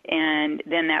 And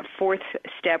then that fourth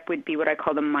step would be what I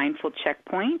call the mindful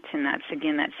checkpoint, and that's,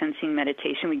 again, that sensing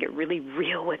meditation. We get really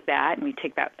real with that, and we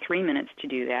take about 3 minutes to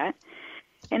do that.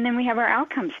 And then we have our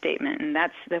outcome statement, and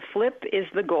that's the flip is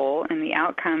the goal, and the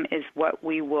outcome is what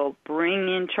we will bring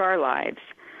into our lives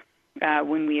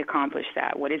when we accomplish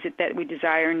that. What is it that we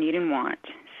desire, need, and want?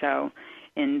 So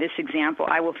in this example,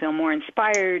 I will feel more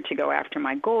inspired to go after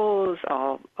my goals.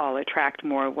 I'll attract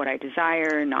more of what I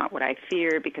desire, not what I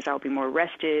fear, because I'll be more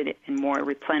rested and more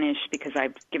replenished because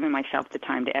I've given myself the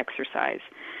time to exercise.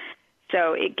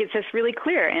 So it gets us really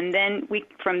clear. And then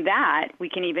from that, we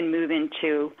can even move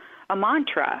into a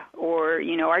mantra or,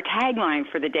 our tagline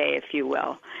for the day, if you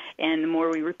will. And the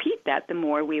more we repeat that, the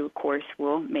more we, of course,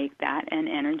 will make that an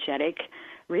energetic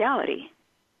reality.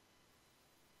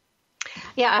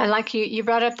 Yeah, I like you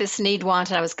brought up this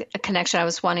need-want, and a connection. I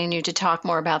was wanting you to talk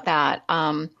more about that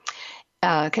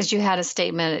because you had a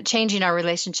statement, changing our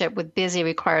relationship with busy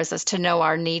requires us to know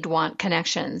our need-want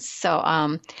connections.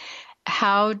 So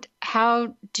how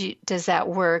does that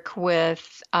work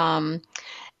with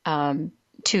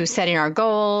to setting our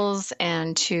goals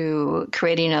and to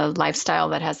creating a lifestyle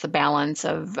that has the balance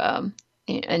of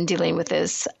and dealing with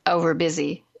this over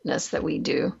busyness that we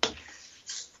do?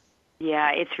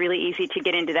 Yeah, it's really easy to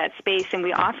get into that space, and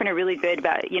we often are really good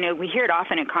about, we hear it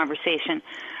often in conversation.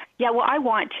 Yeah, well, I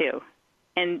want to.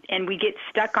 And we get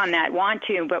stuck on that want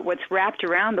to, but what's wrapped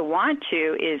around the want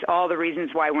to is all the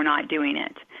reasons why we're not doing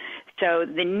it. So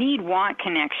the need-want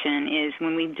connection is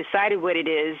when we've decided what it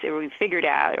is, or we've figured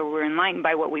out, or we're enlightened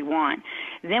by what we want,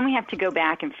 then we have to go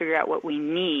back and figure out what we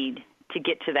need to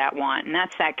get to that want, and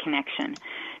that's that connection.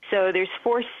 So there's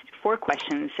four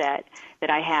questions that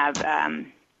I have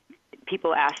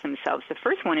people ask themselves. The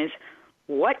first one is,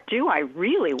 what do I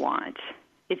really want?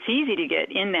 It's easy to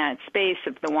get in that space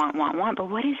of the want, but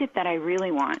what is it that I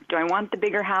really want? Do I want the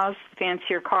bigger house,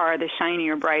 fancier car, the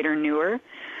shinier, brighter, newer?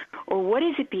 Or what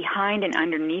is it behind and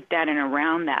underneath that and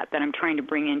around that I'm trying to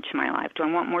bring into my life? Do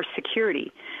I want more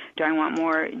security? Do I want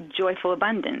more joyful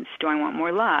abundance? Do I want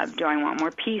more love? Do I want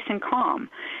more peace and calm?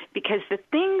 Because the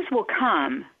things will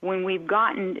come when we've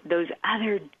gotten those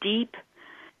other deep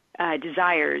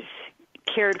desires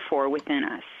cared for within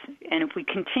us. And if we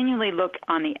continually look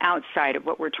on the outside of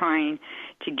what we're trying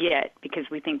to get because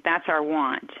we think that's our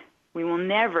want, we will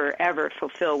never, ever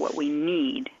fulfill what we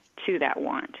need to that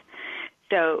want.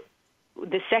 So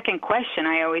the second question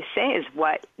I always say is,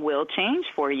 what will change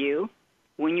for you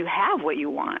when you have what you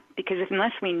want? Because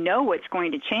unless we know what's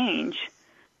going to change,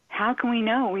 how can we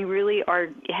know we really are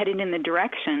headed in the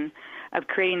direction of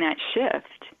creating that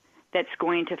shift that's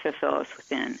going to fulfill us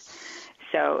within?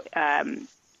 So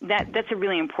that's a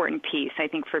really important piece, I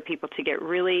think, for people to get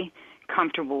really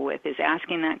comfortable with, is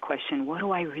asking that question, what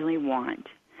do I really want?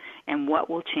 And what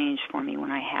will change for me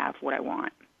when I have what I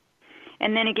want?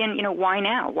 And then again, why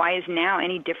now? Why is now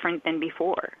any different than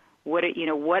before? What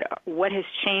has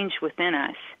changed within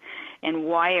us? And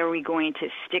why are we going to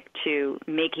stick to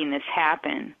making this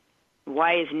happen?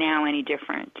 Why is now any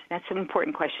different? That's an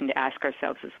important question to ask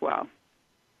ourselves as well.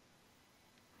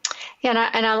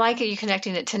 Yeah, and I like you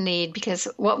connecting it to need, because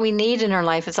what we need in our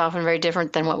life is often very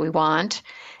different than what we want.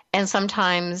 And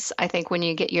sometimes I think when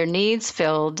you get your needs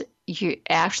filled, you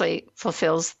actually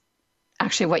fulfills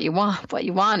what you want, what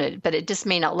you wanted, but it just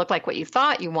may not look like what you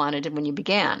thought you wanted when you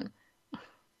began.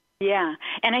 Yeah,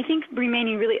 and I think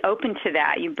remaining really open to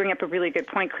that. You bring up a really good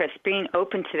point, Chris. Being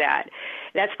open to that.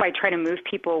 That's why I try to move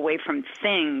people away from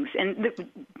things. And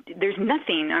there's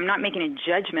nothing, I'm not making a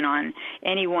judgment on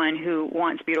anyone who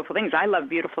wants beautiful things. I love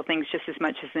beautiful things just as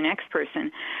much as the next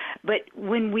person. But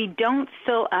when we don't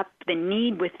fill up the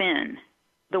need within,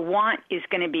 the want is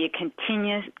going to be a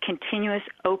continuous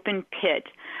open pit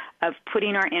of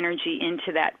putting our energy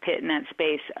into that pit and that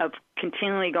space of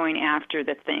continually going after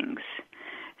the things.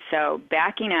 So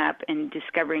backing up and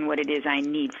discovering what it is I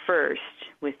need first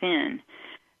within.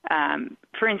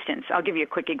 For instance, I'll give you a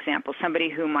quick example. Somebody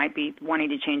who might be wanting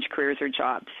to change careers or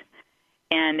jobs,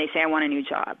 and they say, I want a new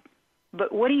job.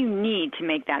 But what do you need to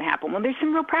make that happen? Well, there's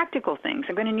some real practical things.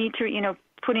 I'm going to need to,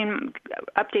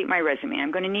 update my resume.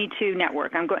 I'm going to need to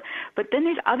network. But then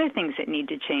there's other things that need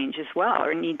to change as well,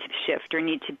 or need to shift, or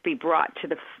need to be brought to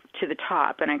the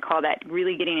top. And I call that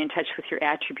really getting in touch with your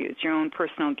attributes, your own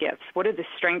personal gifts. What are the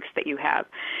strengths that you have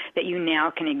that you now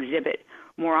can exhibit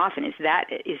more often? Is that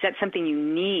something you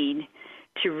need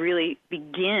to really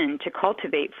begin to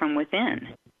cultivate from within?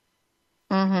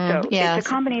 Mm-hmm. So it's a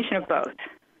combination of both.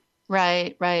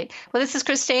 Right. Well, this is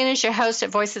Chris Stainis, your host at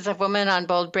Voices of Women on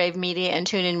Bold Brave Media and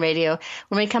TuneIn Radio.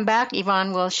 When we come back,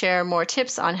 Yvonne will share more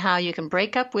tips on how you can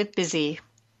break up with busy.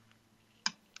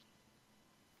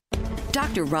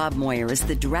 Dr. Rob Moyer is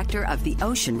the director of the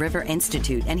Ocean River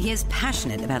Institute, and he is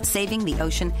passionate about saving the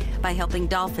ocean by helping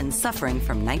dolphins suffering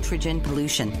from nitrogen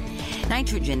pollution.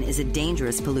 Nitrogen is a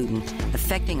dangerous pollutant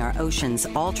affecting our oceans,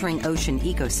 altering ocean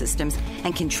ecosystems,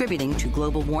 and contributing to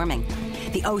global warming.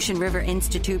 The Ocean River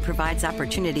Institute provides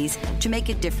opportunities to make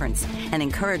a difference and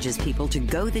encourages people to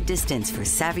go the distance for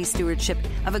savvy stewardship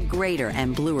of a greater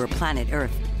and bluer planet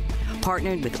Earth.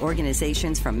 Partnered with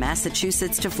organizations from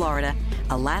Massachusetts to Florida,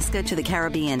 Alaska to the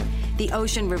Caribbean, the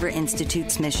Ocean River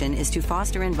Institute's mission is to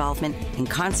foster involvement in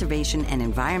conservation and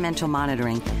environmental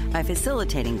monitoring by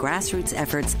facilitating grassroots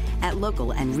efforts at local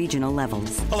and regional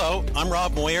levels. Hello, I'm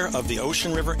Rob Moyer of the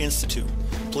Ocean River Institute.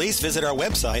 Please visit our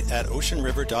website at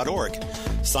oceanriver.org.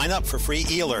 Sign up for free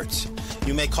e-alerts.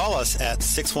 You may call us at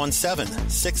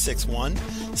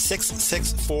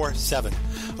 617-661-6647.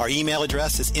 Our email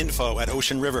address is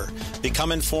info@oceanriver.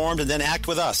 Become informed and then act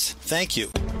with us. Thank you.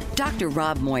 Dr.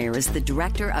 Rob Moyer is the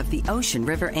director of the Ocean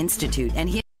River Institute, and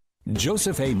he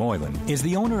Joseph A. Moylan is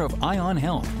the owner of Ion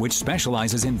Health, which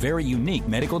specializes in very unique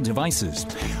medical devices.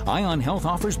 Ion Health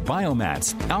offers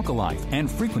biomats, alkalife, and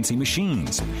frequency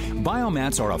machines.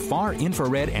 Biomats are a far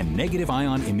infrared and negative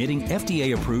ion emitting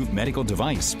FDA-approved medical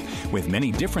device. With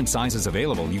many different sizes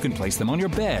available, you can place them on your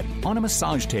bed, on a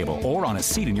massage table, or on a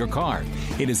seat in your car.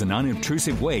 It is an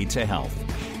unobtrusive way to health.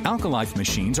 Alkalife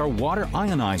machines are water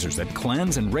ionizers that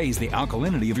cleanse and raise the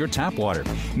alkalinity of your tap water,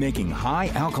 making high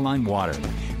alkaline water.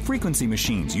 Frequency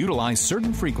machines utilize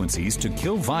certain frequencies to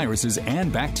kill viruses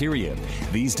and bacteria.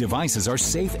 These devices are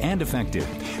safe and effective.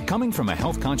 Coming from a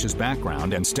health-conscious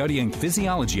background and studying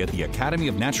physiology at the Academy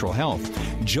of Natural Health,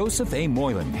 Joseph A.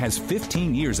 Moylan has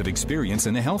 15 years of experience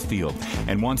in the health field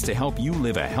and wants to help you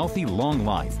live a healthy, long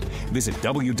life. Visit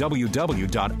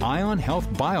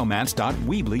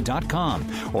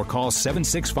www.ionhealthbiomats.weebly.com or call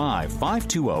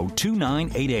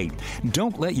 765-520-2988.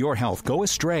 Don't let your health go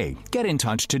astray. Get in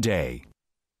touch today.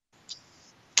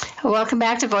 Welcome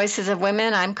back to Voices of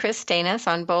Women. I'm Chris Stainis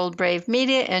on Bold Brave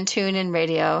Media and TuneIn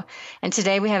Radio. And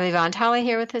today we have Yvonne Tolley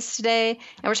here with us today,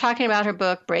 and we're talking about her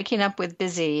book, Breaking Up with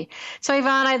Busy. So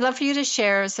Yvonne, I'd love for you to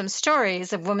share some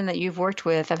stories of women that you've worked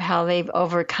with, of how they've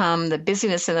overcome the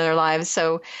busyness in their lives.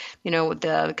 So,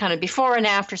 the kind of before and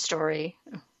after story.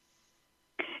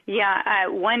 Yeah,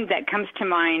 one that comes to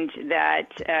mind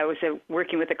that was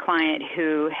working with a client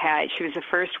she was the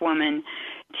first woman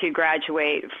to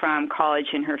graduate from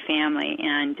college in her family,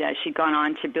 and she'd gone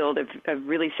on to build a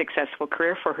really successful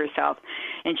career for herself.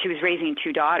 And she was raising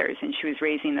two daughters, and she was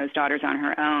raising those daughters on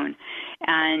her own.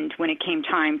 And when it came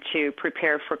time to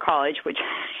prepare for college, which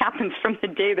happens from the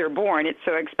day they're born, it's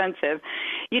so expensive,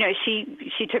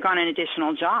 she took on an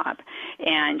additional job,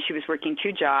 and she was working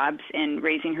two jobs and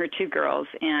raising her two girls.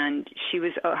 And she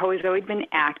was always been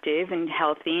active and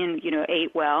healthy, and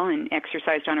ate well and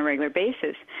exercised on a regular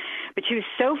basis. But she was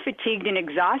so fatigued and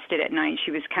exhausted at night.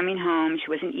 She was coming home. She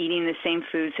wasn't eating the same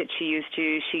foods that she used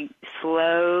to. She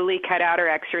slowly cut out her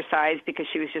exercise because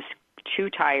she was just too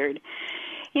tired.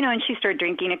 And she started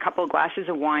drinking a couple of glasses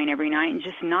of wine every night and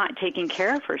just not taking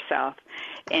care of herself.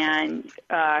 And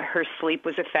her sleep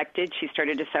was affected. She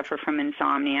started to suffer from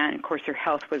insomnia, and of course her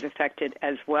health was affected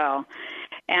as well.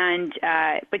 And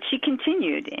but she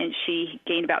continued, and she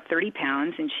gained about 30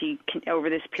 pounds, and over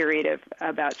this period of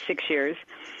about 6 years.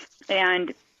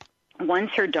 And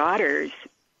once her daughters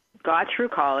got through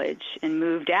college and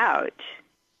moved out,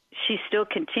 she still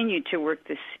continued to work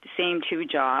the same 2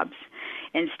 jobs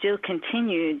and still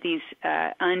continued these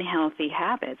unhealthy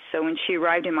habits. So when she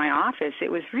arrived in my office,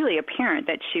 it was really apparent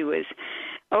that she was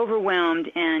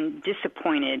overwhelmed and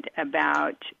disappointed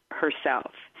about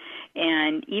herself.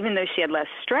 And even though she had less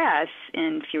stress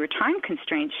and fewer time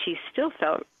constraints, she still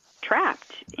felt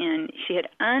trapped. And she had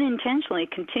unintentionally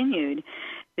continued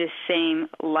this same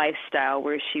lifestyle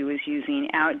where she was using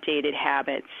outdated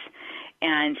habits.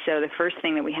 And so the first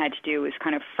thing that we had to do was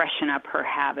kind of freshen up her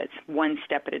habits one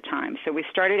step at a time. So we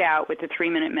started out with the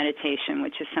 3-minute meditation,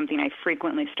 which is something I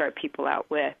frequently start people out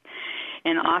with.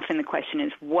 And often the question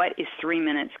is, what is 3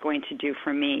 minutes going to do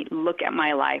for me? Look at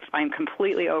my life. I'm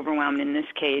completely overwhelmed in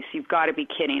this case. You've got to be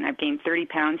kidding. I've gained 30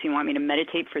 pounds. You want me to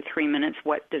meditate for 3 minutes?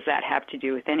 What does that have to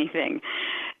do with anything?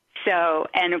 So,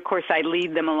 and of course, I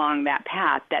lead them along that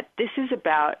path, that this is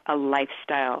about a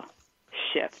lifestyle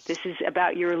shift. This is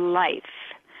about your life,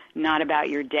 not about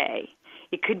your day.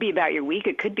 It could be about your week,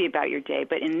 it could be about your day,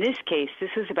 but in this case, this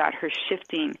is about her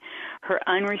shifting her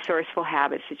unresourceful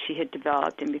habits that she had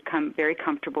developed and become very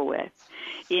comfortable with,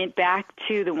 back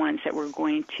to the ones that were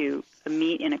going to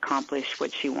meet and accomplish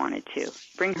what she wanted to,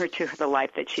 bring her to the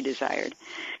life that she desired.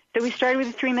 So we started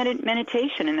with a 3-minute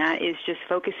meditation, and that is just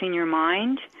focusing your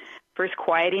mind, first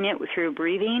quieting it through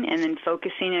breathing, and then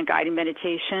focusing a guided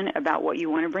meditation about what you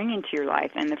want to bring into your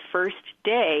life. And the first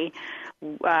day,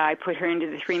 I put her into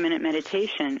the 3-minute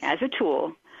meditation as a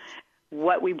tool.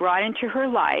 What we brought into her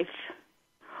life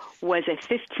was a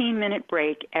 15-minute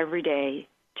break every day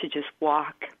to just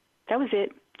walk. That was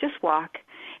it, just walk.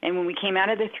 And when we came out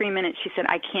of the 3 minutes, she said,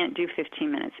 I can't do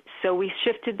 15 minutes. So we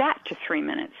shifted that to 3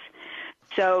 minutes.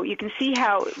 So you can see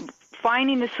how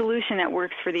finding the solution that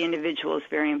works for the individual is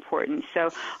very important. So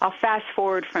I'll fast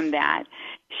forward from that.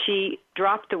 She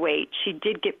dropped the weight. She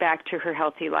did get back to her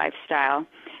healthy lifestyle.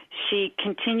 She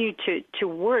continued to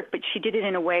work, but she did it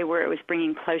in a way where it was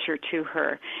bringing pleasure to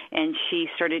her. And she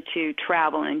started to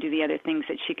travel and do the other things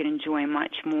that she could enjoy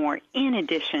much more. In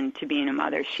addition to being a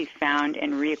mother, she found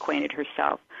and reacquainted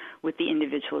herself with the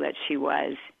individual that she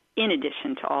was, in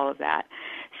addition to all of that.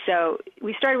 So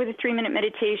we started with a 3-minute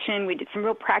meditation. We did some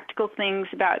real practical things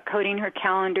about coding her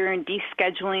calendar and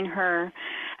descheduling her.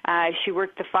 She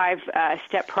worked the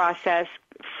 5-step process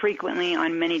frequently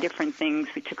on many different things.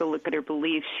 We took a look at her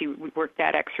beliefs. She worked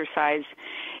that exercise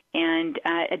and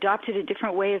adopted a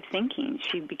different way of thinking.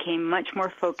 She became much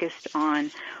more focused on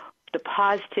the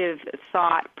positive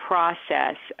thought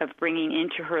process of bringing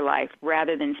into her life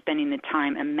rather than spending the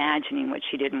time imagining what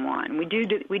she didn't want. And we do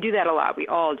that a lot. We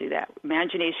all do that.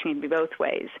 Imagination can be both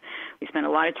ways. We spend a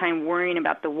lot of time worrying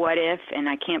about the what if, and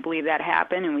I can't believe that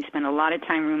happened, and we spend a lot of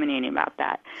time ruminating about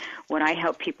that. What I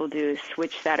help people do is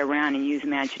switch that around and use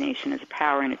imagination as a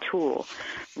power and a tool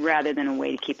rather than a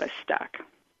way to keep us stuck.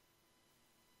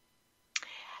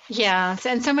 Yeah,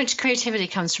 and so much creativity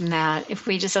comes from that. If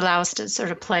we just allow us to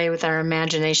sort of play with our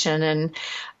imagination and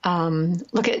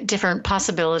look at different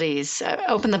possibilities,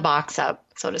 open the box up,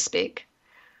 so to speak.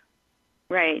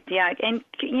 Right. Yeah, and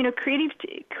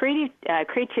creativity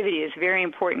is very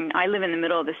important. I live in the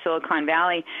middle of the Silicon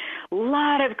Valley. A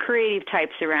lot of creative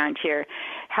types around here.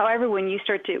 However, when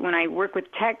I work with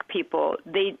tech people,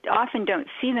 they often don't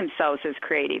see themselves as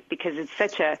creative because it's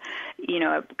such a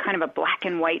kind of a black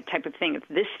and white type of thing. If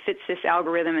this fits this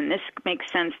algorithm and this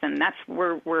makes sense, then that's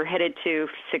where we're headed to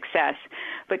success.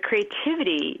 But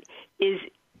creativity is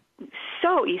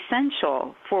so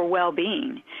essential for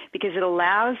well-being because it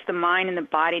allows the mind and the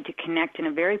body to connect in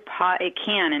a very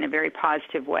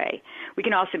positive way. We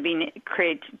can also be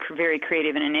very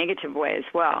creative in a negative way as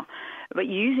well. But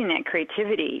using that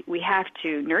creativity, we have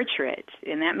to nurture it,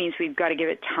 and that means we've got to give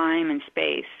it time and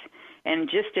space. And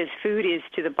just as food is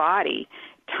to the body,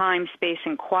 time, space,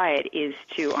 and quiet is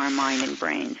to our mind and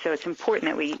brain. So it's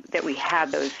important that we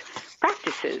have those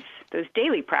practices, those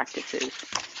daily practices,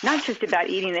 not just about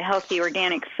eating the healthy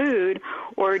organic food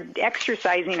or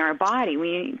exercising our body.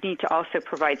 We need to also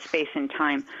provide space and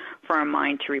time for our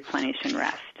mind to replenish and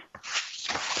rest.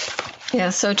 Yeah,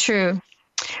 so true.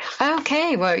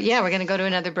 Okay, well, yeah, we're going to go to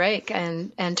another break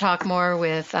and talk more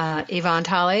with Yvonne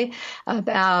Tolley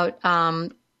about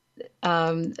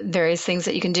various things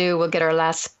that you can do. We'll get our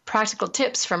last practical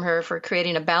tips from her for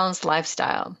creating a balanced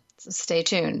lifestyle. So stay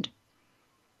tuned.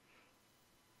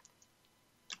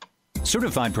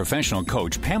 Certified professional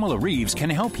coach Pamela Reeves can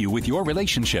help you with your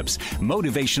relationships.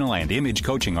 Motivational and image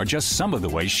coaching are just some of the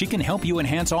ways she can help you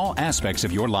enhance all aspects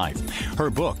of your life. Her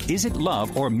book, Is It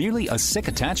Love or Merely a Sick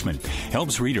Attachment?,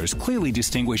 helps readers clearly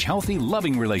distinguish healthy,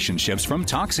 loving relationships from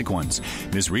toxic ones.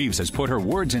 Ms. Reeves has put her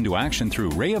words into action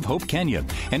through Ray of Hope Kenya,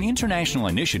 an international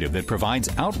initiative that provides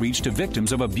outreach to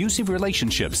victims of abusive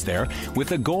relationships there with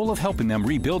the goal of helping them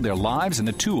rebuild their lives and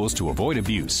the tools to avoid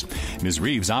abuse. Ms.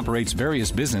 Reeves operates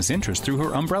various business interests through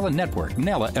her umbrella network,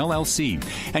 Nella LLC,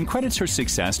 and credits her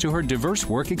success to her diverse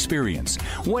work experience.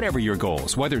 Whatever your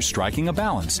goals, whether striking a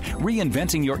balance,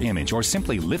 reinventing your image, or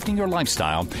simply lifting your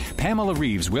lifestyle, Pamela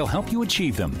Reeves will help you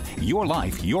achieve them. Your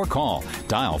life, your call.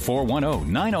 Dial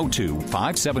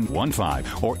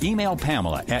 410-902-5715 or email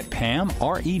Pamela at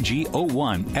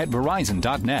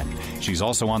pamregon@verizon.net. She's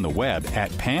also on the web at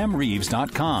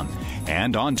pamreeves.com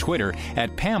and on Twitter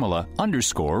at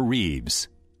Pamela_Reeves.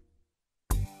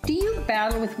 Do you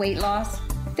battle with weight loss?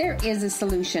 There is a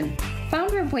solution.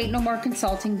 Founder of Weight No More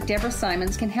Consulting, Deborah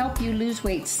Simons, can help you lose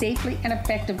weight safely and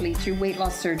effectively through weight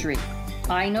loss surgery.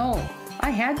 I know.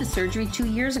 I had the surgery 2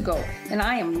 years ago, and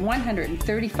I am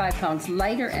 135 pounds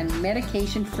lighter and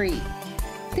medication-free.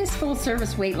 This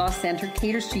full-service weight loss center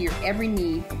caters to your every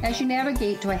need as you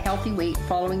navigate to a healthy weight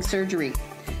following surgery.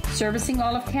 Servicing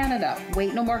all of Canada,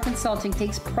 Weight No More Consulting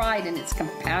takes pride in its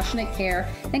compassionate care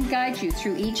and guides you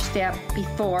through each step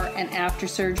before and after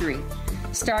surgery.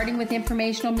 Starting with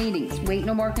informational meetings, Weight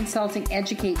No More Consulting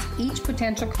educates each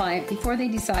potential client before they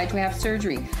decide to have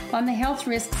surgery on the health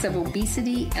risks of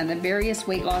obesity and the various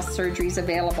weight loss surgeries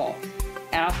available.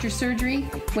 After surgery,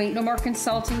 Weight No More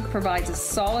Consulting provides a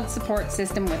solid support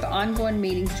system with ongoing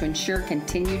meetings to ensure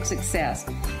continued success.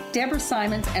 Deborah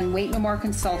Simons and Weight No More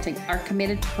Consulting are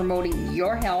committed to promoting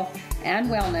your health and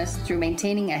wellness through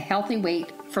maintaining a healthy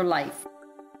weight for life.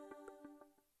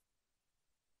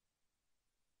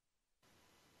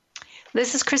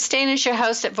 This is Christina, your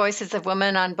host at Voices of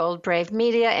Women on Bold Brave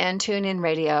Media and TuneIn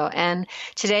Radio. And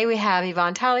today we have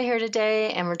Yvonne Talley here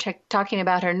today, and we're talking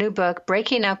about her new book,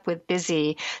 Breaking Up with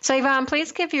Busy. So Yvonne,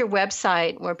 please give your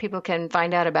website where people can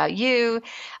find out about you,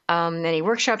 any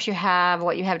workshops you have,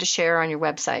 what you have to share on your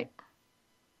website.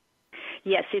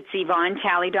 Yes, it's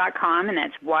YvonneTalley.com, and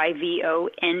that's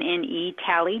YVONNE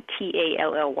Talley,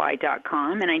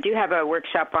 TALLY.com. And I do have a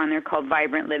workshop on there called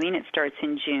Vibrant Living. It starts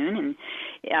in June, and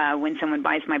when someone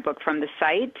buys my book from the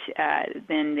site,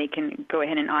 then they can go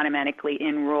ahead and automatically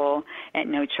enroll at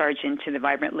no charge into the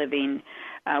Vibrant Living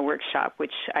workshop,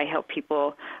 which I help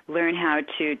people learn how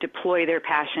to deploy their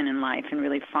passion in life and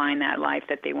really find that life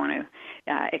that they want to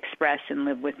express and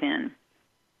live within.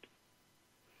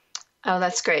 Oh,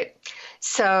 that's great.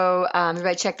 So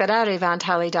everybody check that out,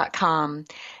 YvonneTalley.com.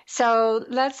 So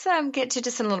let's get to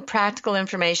just some little practical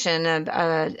information,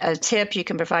 a tip you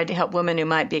can provide to help women who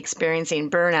might be experiencing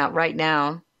burnout right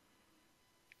now.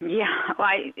 Yeah, well,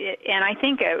 I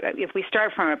think if we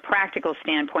start from a practical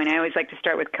standpoint, I always like to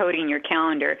start with coding your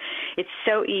calendar. It's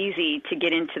so easy to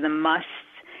get into the musts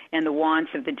and the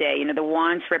wants of the day. You know, the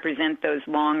wants represent those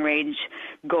long-range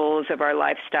goals of our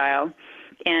lifestyle.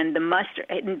 And the must,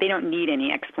 they don't need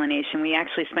any explanation. We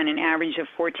actually spend an average of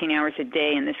 14 hours a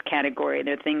day in this category.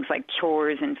 There are things like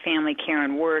chores and family care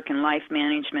and work and life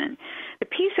management. The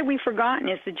piece that we've forgotten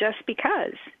is the just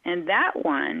because. And that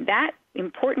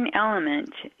important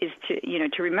element is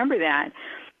to remember that.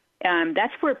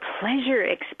 That's where pleasure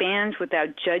expands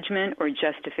without judgment or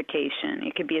justification.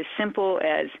 It could be as simple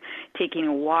as taking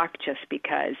a walk just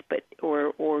because,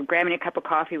 or grabbing a cup of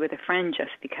coffee with a friend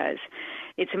just because.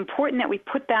 It's important that we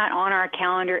put that on our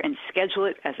calendar and schedule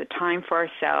it as a time for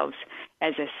ourselves,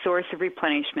 as a source of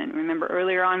replenishment. Remember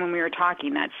earlier on when we were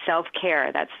talking, that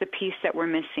self-care, that's the piece that we're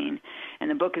missing. And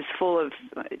the book is full of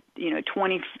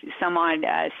 20 some odd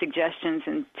suggestions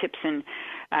and tips and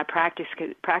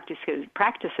practices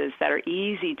that are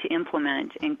easy to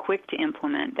implement and quick to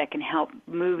implement that can help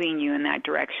moving you in that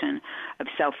direction of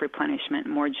self-replenishment,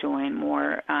 more joy, and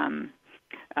more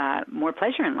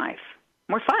pleasure in life,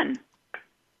 more fun.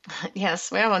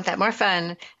 Yes, we all want that, more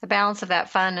fun, a balance of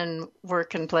that fun and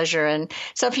work and pleasure. And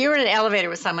so if you were in an elevator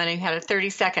with someone and you had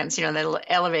 30 seconds, the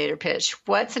elevator pitch,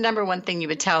 what's the number one thing you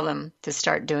would tell them to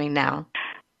start doing now?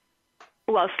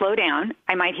 Well, slow down.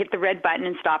 I might hit the red button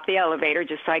and stop the elevator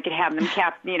just so I could have them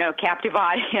captive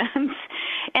audience.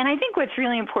 And I think what's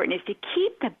really important is to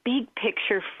keep the big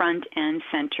picture front and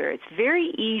center. It's very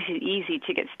easy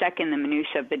to get stuck in the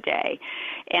minutia of the day.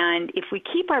 And if we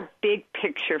keep our big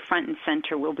picture front and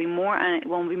center, we'll be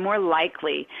more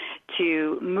likely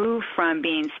to move from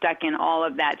being stuck in all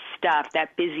of that stuff,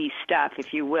 that busy stuff,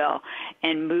 if you will,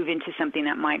 and move into something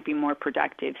that might be more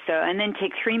productive. So, and then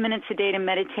take 3 minutes a day to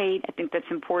meditate. I think that's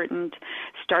important.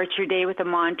 Start your day with a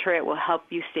mantra. It will help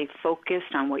you stay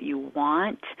focused on what you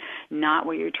want, not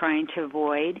what you're trying to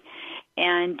avoid.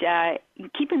 And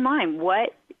keep in mind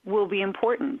what will be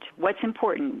important. What's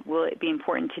important? Will it be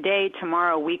important today,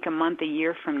 tomorrow, a week, a month, a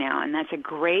year from now? And that's a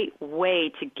great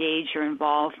way to gauge your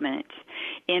involvement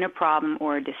in a problem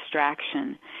or a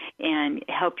distraction and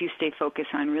help you stay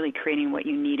focused on really creating what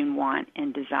you need and want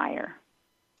and desire.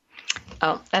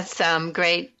 Oh, that's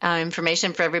great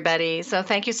information for everybody. So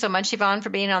thank you so much, Yvonne, for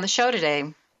being on the show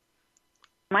today.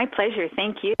 My pleasure.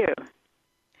 Thank you.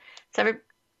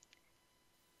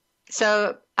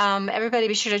 So everybody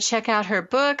be sure to check out her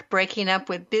book, Breaking Up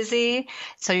with Busy.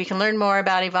 So you can learn more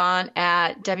about Yvonne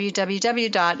at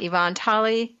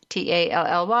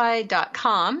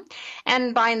www.yvonne.com.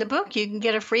 And buying the book, you can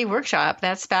get a free workshop.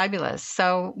 That's fabulous.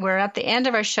 So we're at the end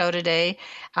of our show today.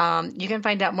 You can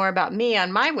find out more about me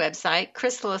on my website,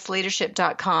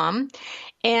 chrysalisleadership.com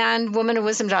and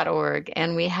womanofwisdom.org.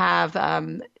 And we have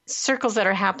circles that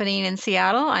are happening in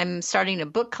Seattle. I'm starting a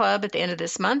book club at the end of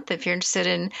this month. If you're interested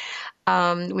in,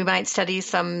 we might study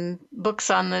some books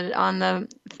on the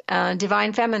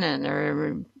divine feminine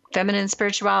or feminine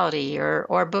spirituality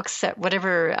or books that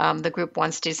whatever the group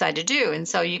wants to decide to do. And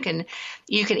so you can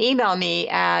email me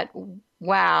at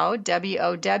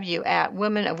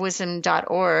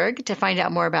womanofwisdom.org to find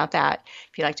out more about that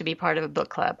if you'd like to be part of a book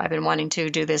club. I've been wanting to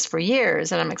do this for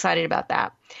years, and I'm excited about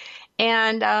that.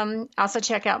 And also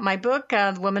check out my book,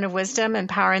 The Woman of Wisdom,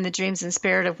 Empowering the Dreams and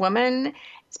Spirit of Women.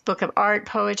 It's a book of art,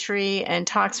 poetry, and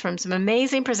talks from some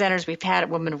amazing presenters we've had at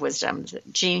Woman of Wisdom.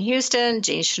 Jean Houston,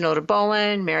 Jean Shinoda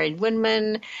Boland, Mary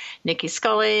Windman, Nikki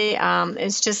Scully.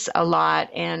 It's just a lot,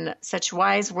 and such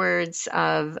wise words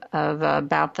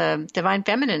about the divine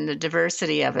feminine, the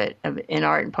diversity of it in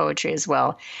art and poetry as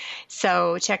well.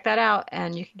 So check that out,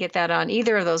 and you can get that on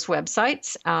either of those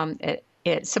websites.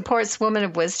 It supports Women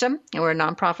of Wisdom, and we're a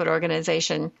nonprofit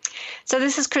organization. So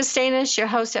this is Chris Stainis, your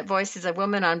host at Voices of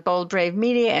Women on Bold Brave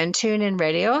Media and TuneIn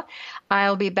Radio.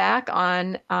 I'll be back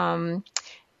on,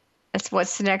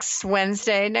 what's next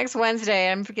Wednesday? Next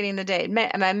Wednesday, I'm forgetting the date,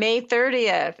 May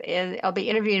 30th. I'll be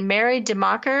interviewing Mary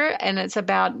DeMacher, and it's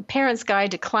about Parents' Guide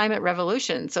to Climate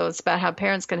Revolution. So it's about how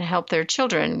parents can help their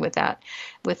children with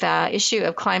the issue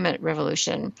of climate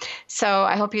revolution. So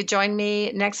I hope you join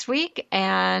me next week,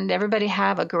 and everybody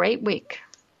have a great week.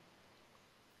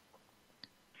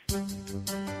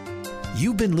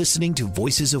 You've been listening to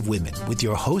Voices of Women with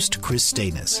your host, Chris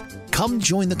Stainis. Come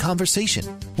join the conversation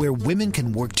where women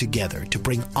can work together to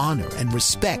bring honor and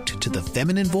respect to the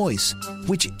feminine voice,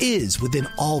 which is within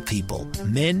all people,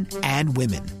 men and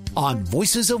women, on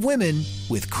Voices of Women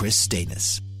with Chris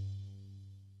Stainis.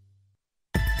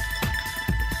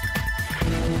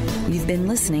 You've been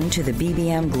listening to the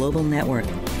BBM Global Network.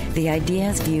 The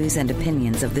ideas, views, and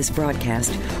opinions of this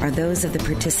broadcast are those of the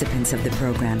participants of the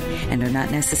program and are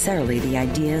not necessarily the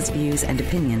ideas, views, and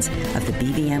opinions of the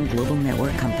BBM Global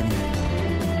Network Company.